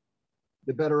collar,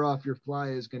 the better off your fly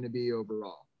is going to be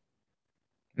overall.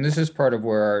 And this is part of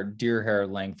where our deer hair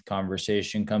length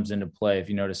conversation comes into play. If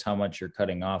you notice how much you're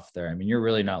cutting off there, I mean, you're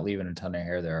really not leaving a ton of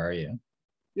hair there, are you?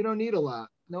 You don't need a lot.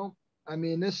 No, I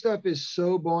mean, this stuff is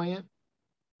so buoyant.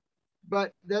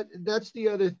 But that's the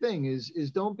other thing is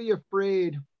don't be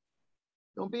afraid.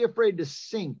 Don't be afraid to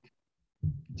sink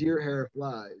deer hair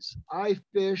flies. I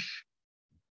fish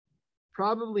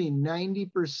probably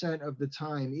 90% of the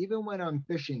time, even when I'm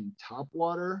fishing top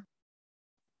water,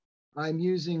 I'm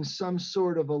using some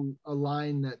sort of a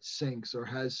line that sinks or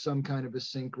has some kind of a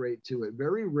sink rate to it.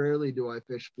 Very rarely do I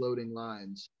fish floating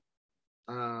lines.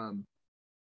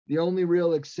 The only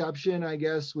real exception, I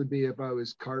guess, would be if I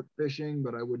was carp fishing,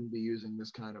 but I wouldn't be using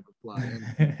this kind of a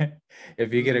fly.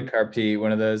 If you get a carp to eat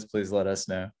one of those, please let us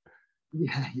know.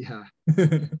 Yeah.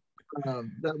 That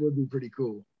would be pretty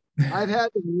cool. I've had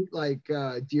to eat like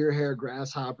deer hair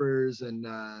grasshoppers and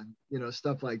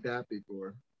stuff like that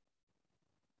before,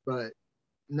 but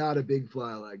not a big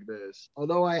fly like this.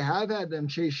 Although I have had them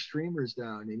chase streamers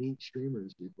down and eat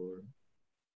streamers before.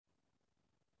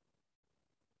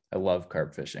 I love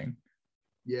carp fishing.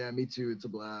 Yeah, me too. It's a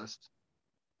blast.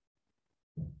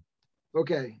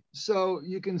 Okay, so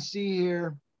you can see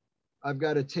here, I've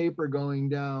got a taper going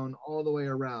down all the way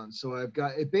around. So I've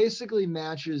got, it basically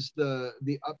matches the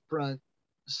upfront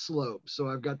slope. So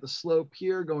I've got the slope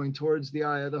here going towards the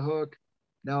eye of the hook.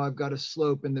 Now I've got a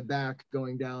slope in the back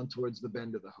going down towards the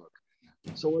bend of the hook.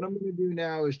 So what I'm going to do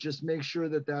now is just make sure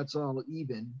that that's all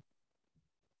even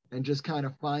and just kind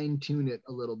of fine tune it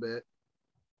a little bit.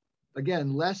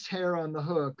 Again, less hair on the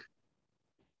hook,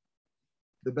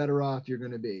 the better off you're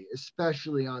going to be,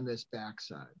 especially on this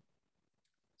backside.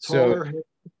 Taller hair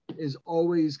is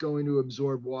always going to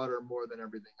absorb water more than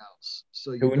everything else.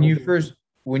 So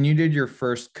when you did your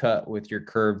first cut with your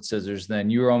curved scissors, then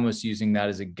you were almost using that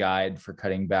as a guide for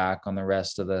cutting back on the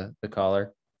rest of the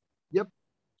collar. Yep.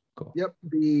 Cool. Yep.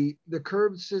 The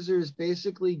curved scissors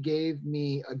basically gave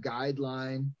me a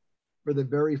guideline for the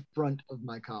very front of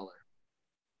my collar.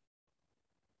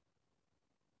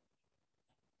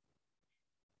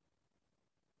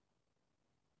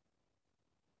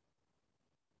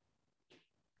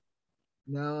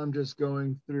 Now I'm just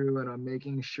going through and I'm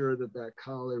making sure that that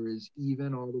collar is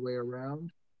even all the way around.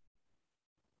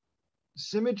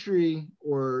 Symmetry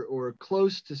or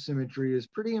close to symmetry is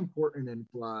pretty important in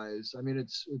flies. I mean,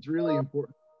 it's really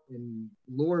important in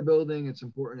lure building. It's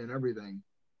important in everything.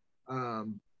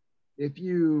 If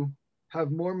you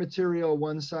have more material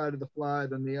one side of the fly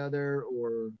than the other,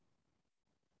 or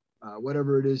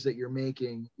whatever it is that you're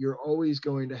making, you're always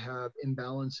going to have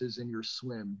imbalances in your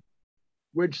swim,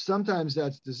 which sometimes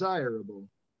that's desirable.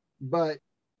 But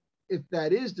if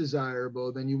that is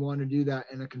desirable, then you want to do that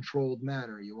in a controlled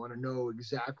manner. You want to know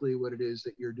exactly what it is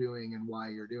that you're doing and why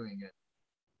you're doing it.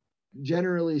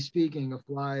 Generally speaking, a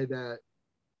fly that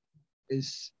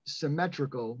is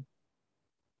symmetrical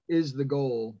is the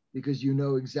goal because you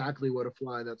know exactly what a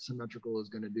fly that's symmetrical is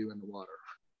going to do in the water.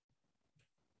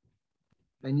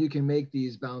 And you can make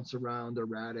these bounce around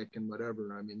erratic and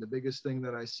whatever. I mean, the biggest thing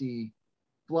that I see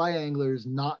fly anglers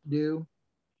not do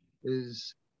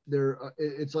is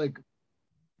it's like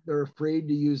they're afraid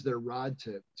to use their rod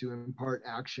tip to impart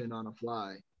action on a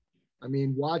fly. I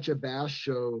mean, watch a bass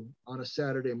show on a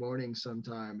Saturday morning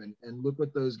sometime and look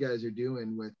what those guys are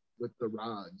doing with the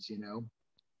rods, you know.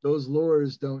 Those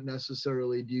lures don't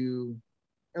necessarily do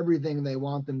everything they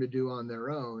want them to do on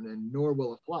their own, and nor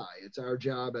will a fly. It's our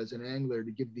job as an angler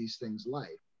to give these things life.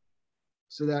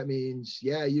 So that means,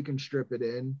 yeah, you can strip it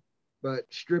in, but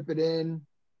strip it in,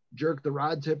 jerk the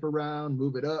rod tip around,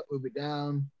 move it up, move it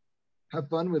down, have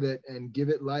fun with it and give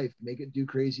it life, make it do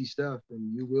crazy stuff,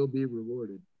 and you will be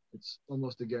rewarded. It's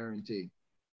almost a guarantee.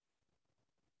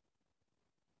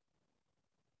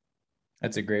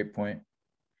 That's a great point.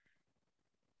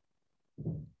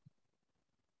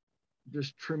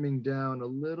 Just trimming down a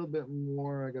little bit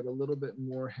more. I got a little bit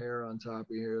more hair on top of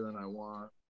here than I want.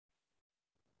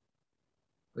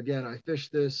 Again, I fish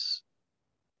this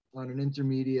on an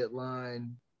intermediate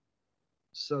line,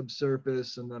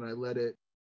 subsurface, and then I let it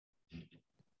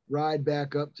ride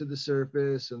back up to the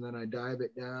surface, and then I dive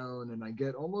it down, and I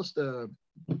get almost a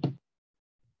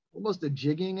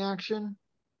jigging action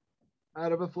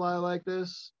out of a fly like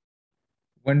this.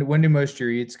 When do most of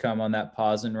your eats come on that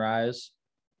pause and rise?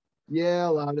 Yeah,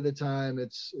 a lot of the time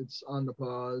it's on the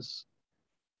pause.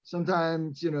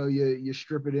 Sometimes, you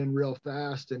strip it in real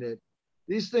fast, and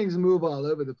these things move all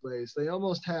over the place. They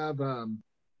almost have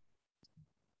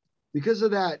because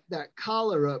of that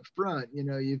collar up front,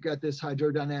 you've got this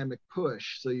hydrodynamic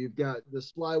push. So you've got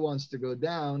this fly wants to go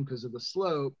down because of the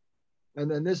slope,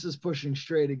 and then this is pushing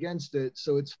straight against it.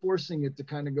 So it's forcing it to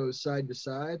kind of go side to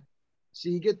side. So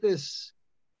you get this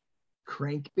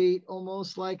crankbait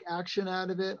almost like action out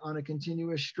of it on a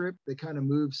continuous strip. They kind of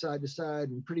move side to side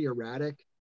and pretty erratic.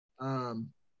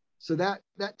 So that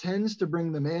tends to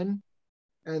bring them in.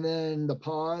 And then the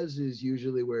pause is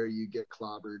usually where you get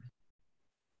clobbered.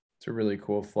 It's a really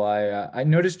cool fly. I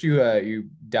noticed you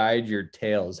dyed your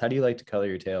tails. How do you like to color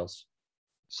your tails?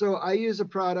 So I use a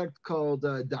product called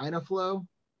Dynaflow,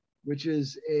 which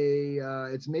is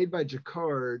it's made by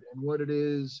Jacquard, and what it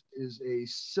is a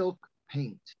silk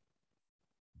paint.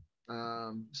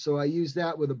 So I use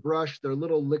that with a brush. They're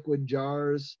little liquid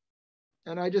jars,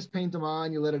 and I just paint them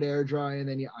on. You let it air dry, and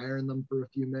then you iron them for a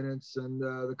few minutes, and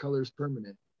the color is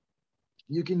permanent.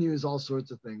 You can use all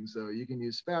sorts of things, though. You can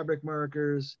use fabric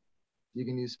markers. You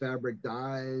can use fabric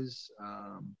dyes.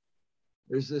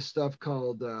 There's this stuff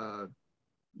called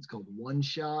it's called One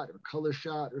Shot or Color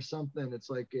Shot or something. It's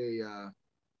like an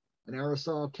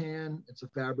aerosol can. It's a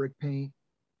fabric paint.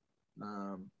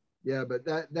 Yeah, but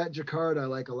that Jacquard I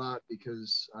like a lot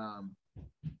because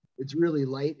it's really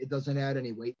light. It doesn't add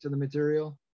any weight to the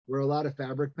material, where a lot of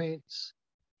fabric paints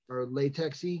are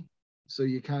latexy. So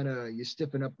you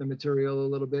stiffen up the material a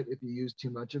little bit if you use too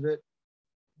much of it.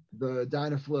 The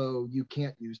Dynaflow, you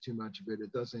can't use too much of it.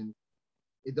 It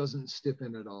doesn't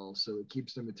stiffen at all. So it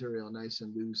keeps the material nice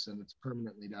and loose, and it's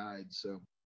permanently dyed. So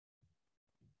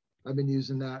I've been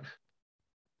using that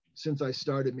since I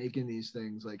started making these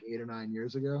things like 8 or 9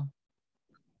 years ago.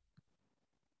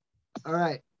 All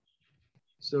right.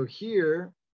 So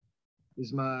here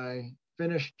is my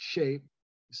finished shape.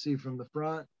 You see from the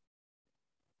front,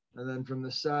 and then from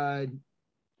the side,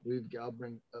 I'll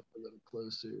bring up a little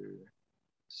closer.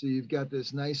 So you've got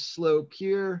this nice slope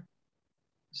here,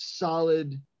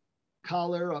 solid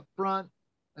collar up front,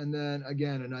 and then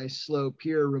again, a nice slope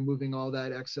here, removing all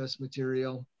that excess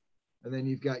material. And then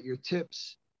you've got your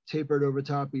tips tapered over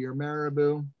top of your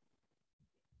marabou.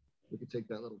 We can take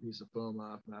that little piece of foam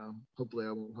off now. Hopefully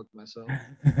I won't hook myself.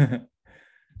 But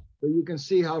you can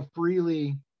see how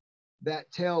freely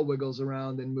that tail wiggles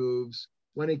around and moves.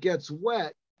 When it gets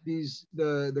wet,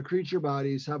 the creature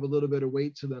bodies have a little bit of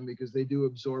weight to them because they do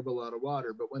absorb a lot of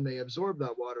water. But when they absorb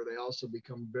that water, they also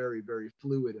become very, very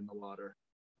fluid in the water.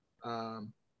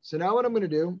 So now what I'm going to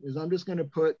do is I'm just going to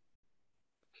put,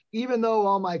 even though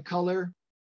all my color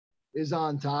is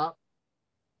on top,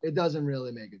 it doesn't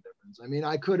really make a difference. I mean,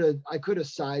 I could have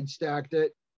side stacked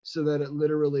it so that it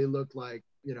literally looked like,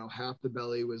 half the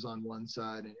belly was on one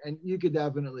side, and you could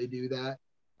definitely do that.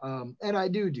 And I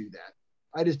do that.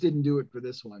 I just didn't do it for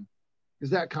this one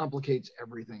because that complicates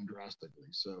everything drastically.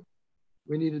 So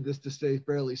we needed this to stay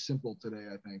fairly simple today,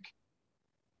 I think.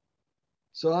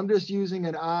 So I'm just using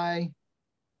an eye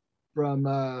from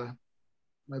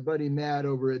my buddy Matt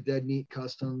over at Dead Meat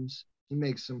Customs. He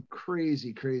makes some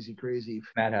crazy.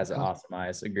 Matt has awesome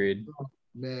eyes. Agreed. Oh,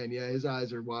 man, yeah, his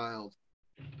eyes are wild.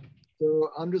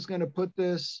 So I'm just going to put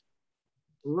this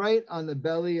right on the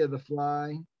belly of the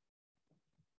fly.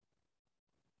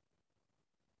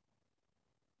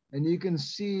 And you can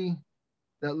see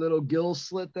that little gill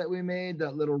slit that we made,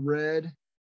 that little red.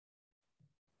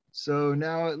 So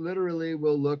now it literally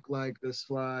will look like this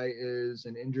fly is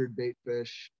an injured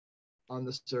baitfish on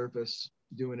the surface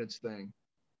doing its thing.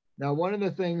 Now, one of the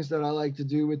things that I like to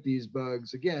do with these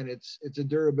bugs, again, it's a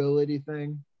durability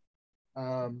thing.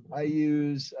 I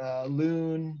use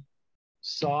Loon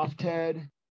Soft Head,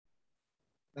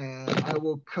 and I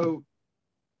will coat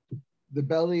the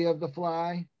belly of the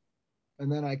fly,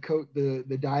 and then I coat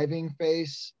the diving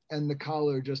face and the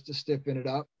collar just to stiffen it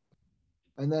up.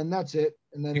 And then that's it.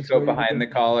 And then You it's go ready behind the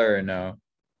collar or no?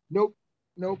 Nope.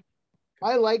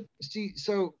 I like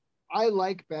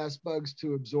bass bugs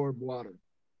to absorb water.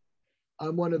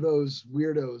 I'm one of those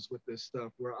weirdos with this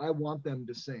stuff where I want them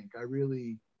to sink. I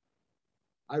really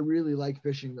like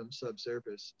fishing them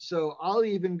subsurface. So I'll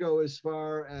even go as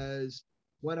far as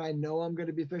when I know I'm going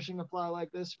to be fishing a fly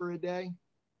like this for a day,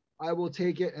 I will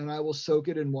take it and I will soak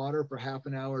it in water for half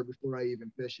an hour before I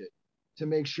even fish it to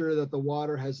make sure that the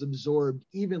water has absorbed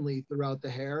evenly throughout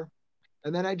the hair.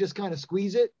 And then I just kind of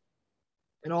squeeze it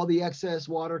and all the excess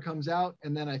water comes out,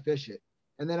 and then I fish it.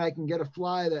 And then I can get a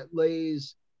fly that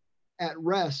lays at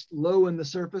rest low in the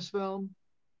surface film,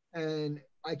 and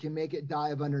I can make it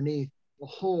dive underneath a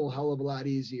whole hell of a lot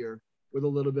easier with a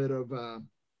little bit of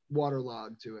water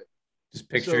log to it. Just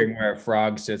picturing where a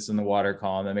frog sits in the water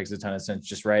column. That makes a ton of sense,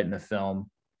 just right in the film.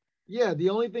 Yeah, the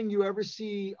only thing you ever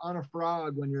see on a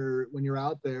frog when you're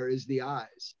out there is the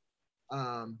eyes.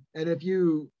 And if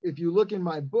you look in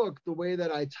my book, the way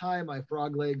that I tie my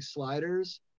frog leg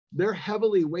sliders, they're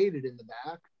heavily weighted in the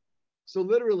back. So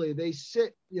literally they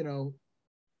sit,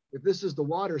 if this is the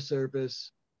water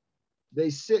surface, they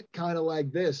sit kind of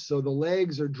like this. So the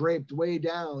legs are draped way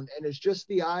down, and it's just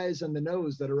the eyes and the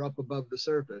nose that are up above the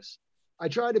surface. I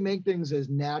try to make things as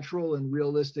natural and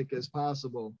realistic as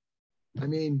possible. I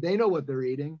mean, they know what they're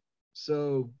eating,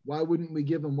 so why wouldn't we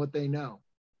give them what they know?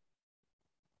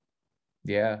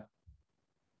 Yeah.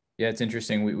 Yeah, it's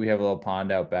interesting. We have a little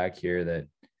pond out back here that,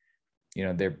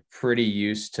 they're pretty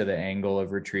used to the angle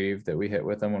of retrieve that we hit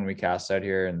with them when we cast out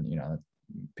here. And,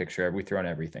 we throw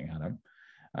everything at them.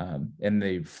 And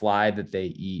the fly that they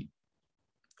eat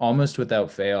almost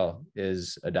without fail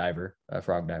is a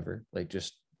frog diver. Like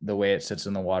just the way it sits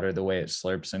in the water, the way it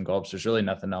slurps and gulps, there's really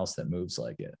nothing else that moves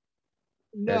like it.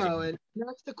 No, and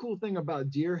that's the cool thing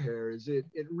about deer hair is it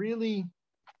really,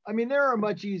 I mean, there are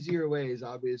much easier ways,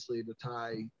 obviously, to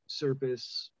tie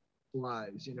surface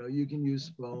flies. You can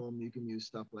use foam, you can use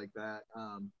stuff like that.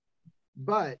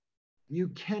 But you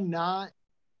cannot,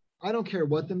 I don't care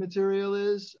what the material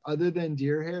is, other than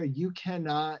deer hair, you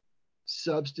cannot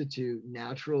substitute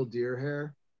natural deer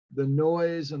hair. The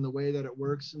noise and the way that it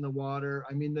works in the water.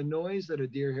 I mean, the noise that a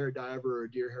deer hair diver or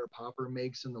deer hair popper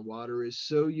makes in the water is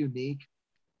so unique.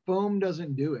 Foam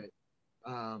doesn't do it.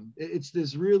 It's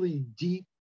this really deep,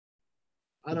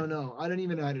 I don't know. I don't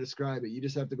even know how to describe it. You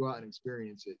just have to go out and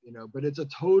experience it, but it's a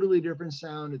totally different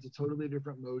sound. It's a totally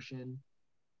different motion.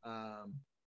 I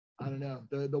don't know.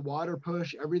 The water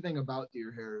push, everything about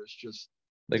deer hair is just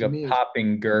like a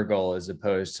popping gurgle as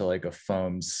opposed to like a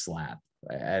foam slap.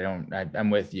 I'm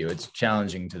with you. It's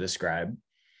challenging to describe.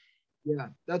 Yeah,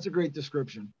 that's a great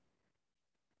description.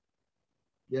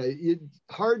 Yeah, it's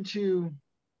hard to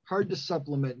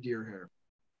supplement deer hair.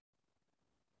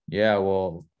 Yeah,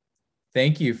 well,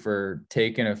 thank you for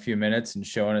taking a few minutes and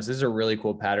showing us. This is a really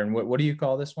cool pattern. What do you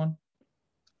call this one?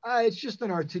 It's just an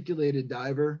articulated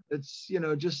diver. It's,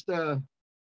 just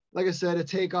like I said, a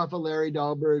takeoff of Larry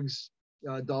Dahlberg's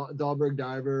Dahlberg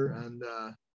Diver, and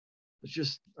it's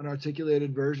just an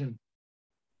articulated version.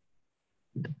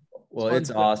 Well,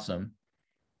 it's awesome.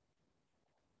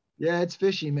 Yeah, it's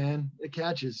fishy, man. It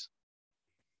catches.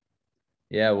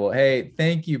 Yeah, well, hey,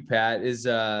 thank you, Pat.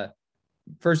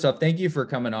 First off, thank you for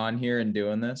coming on here and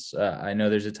doing this. I know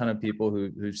there's a ton of people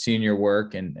who've seen your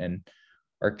work and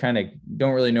are kind of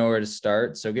don't really know where to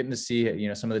start. So getting to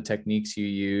see, some of the techniques you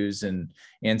use and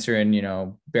answering,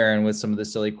 bearing with some of the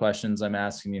silly questions I'm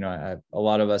asking, a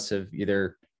lot of us have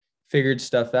either figured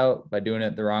stuff out by doing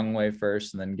it the wrong way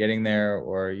first and then getting there,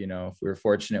 or, if we were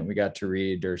fortunate, we got to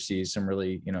read or see some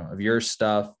really, of your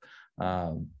stuff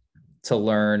to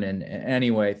learn. And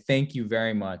anyway, thank you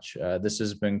very much. This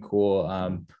has been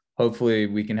cool. Hopefully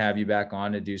we can have you back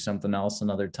on to do something else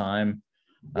another time.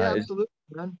 Yeah, absolutely,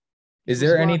 man. Is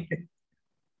there anything?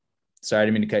 Sorry, I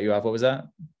didn't mean to cut you off. What was that?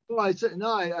 Oh,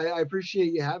 I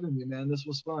appreciate you having me, man. This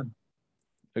was fun.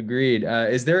 Agreed.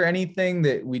 Is there anything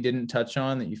that we didn't touch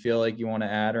on that you feel like you want to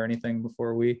add or anything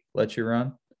before we let you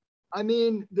run? I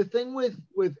mean, the thing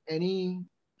with any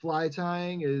fly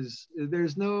tying is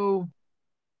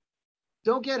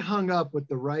don't get hung up with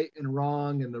the right and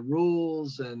wrong and the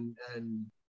rules and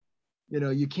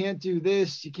you can't do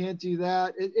this, you can't do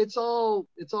that. It's all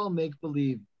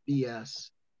make-believe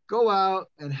BS. Go out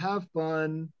and have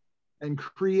fun and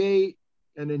create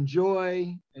and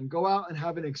enjoy and go out and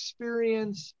have an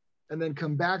experience and then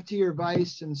come back to your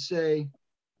vise and say,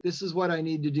 this is what I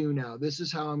need to do now. This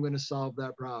is how I'm going to solve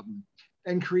that problem,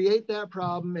 and create that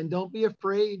problem. And don't be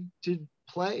afraid to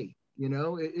play.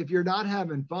 If you're not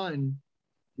having fun,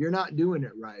 you're not doing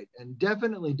it right. And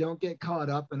definitely don't get caught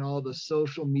up in all the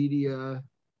social media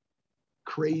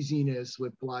craziness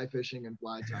with fly fishing and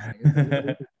fly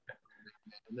tying.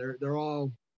 They're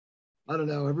all, I don't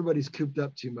know, everybody's cooped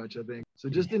up too much, I think. So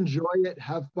just enjoy it,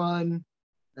 have fun,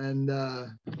 and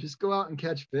just go out and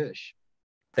catch fish.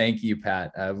 Thank you,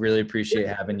 Pat. I really appreciate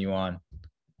having you on.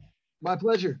 My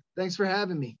pleasure. Thanks for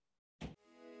having me.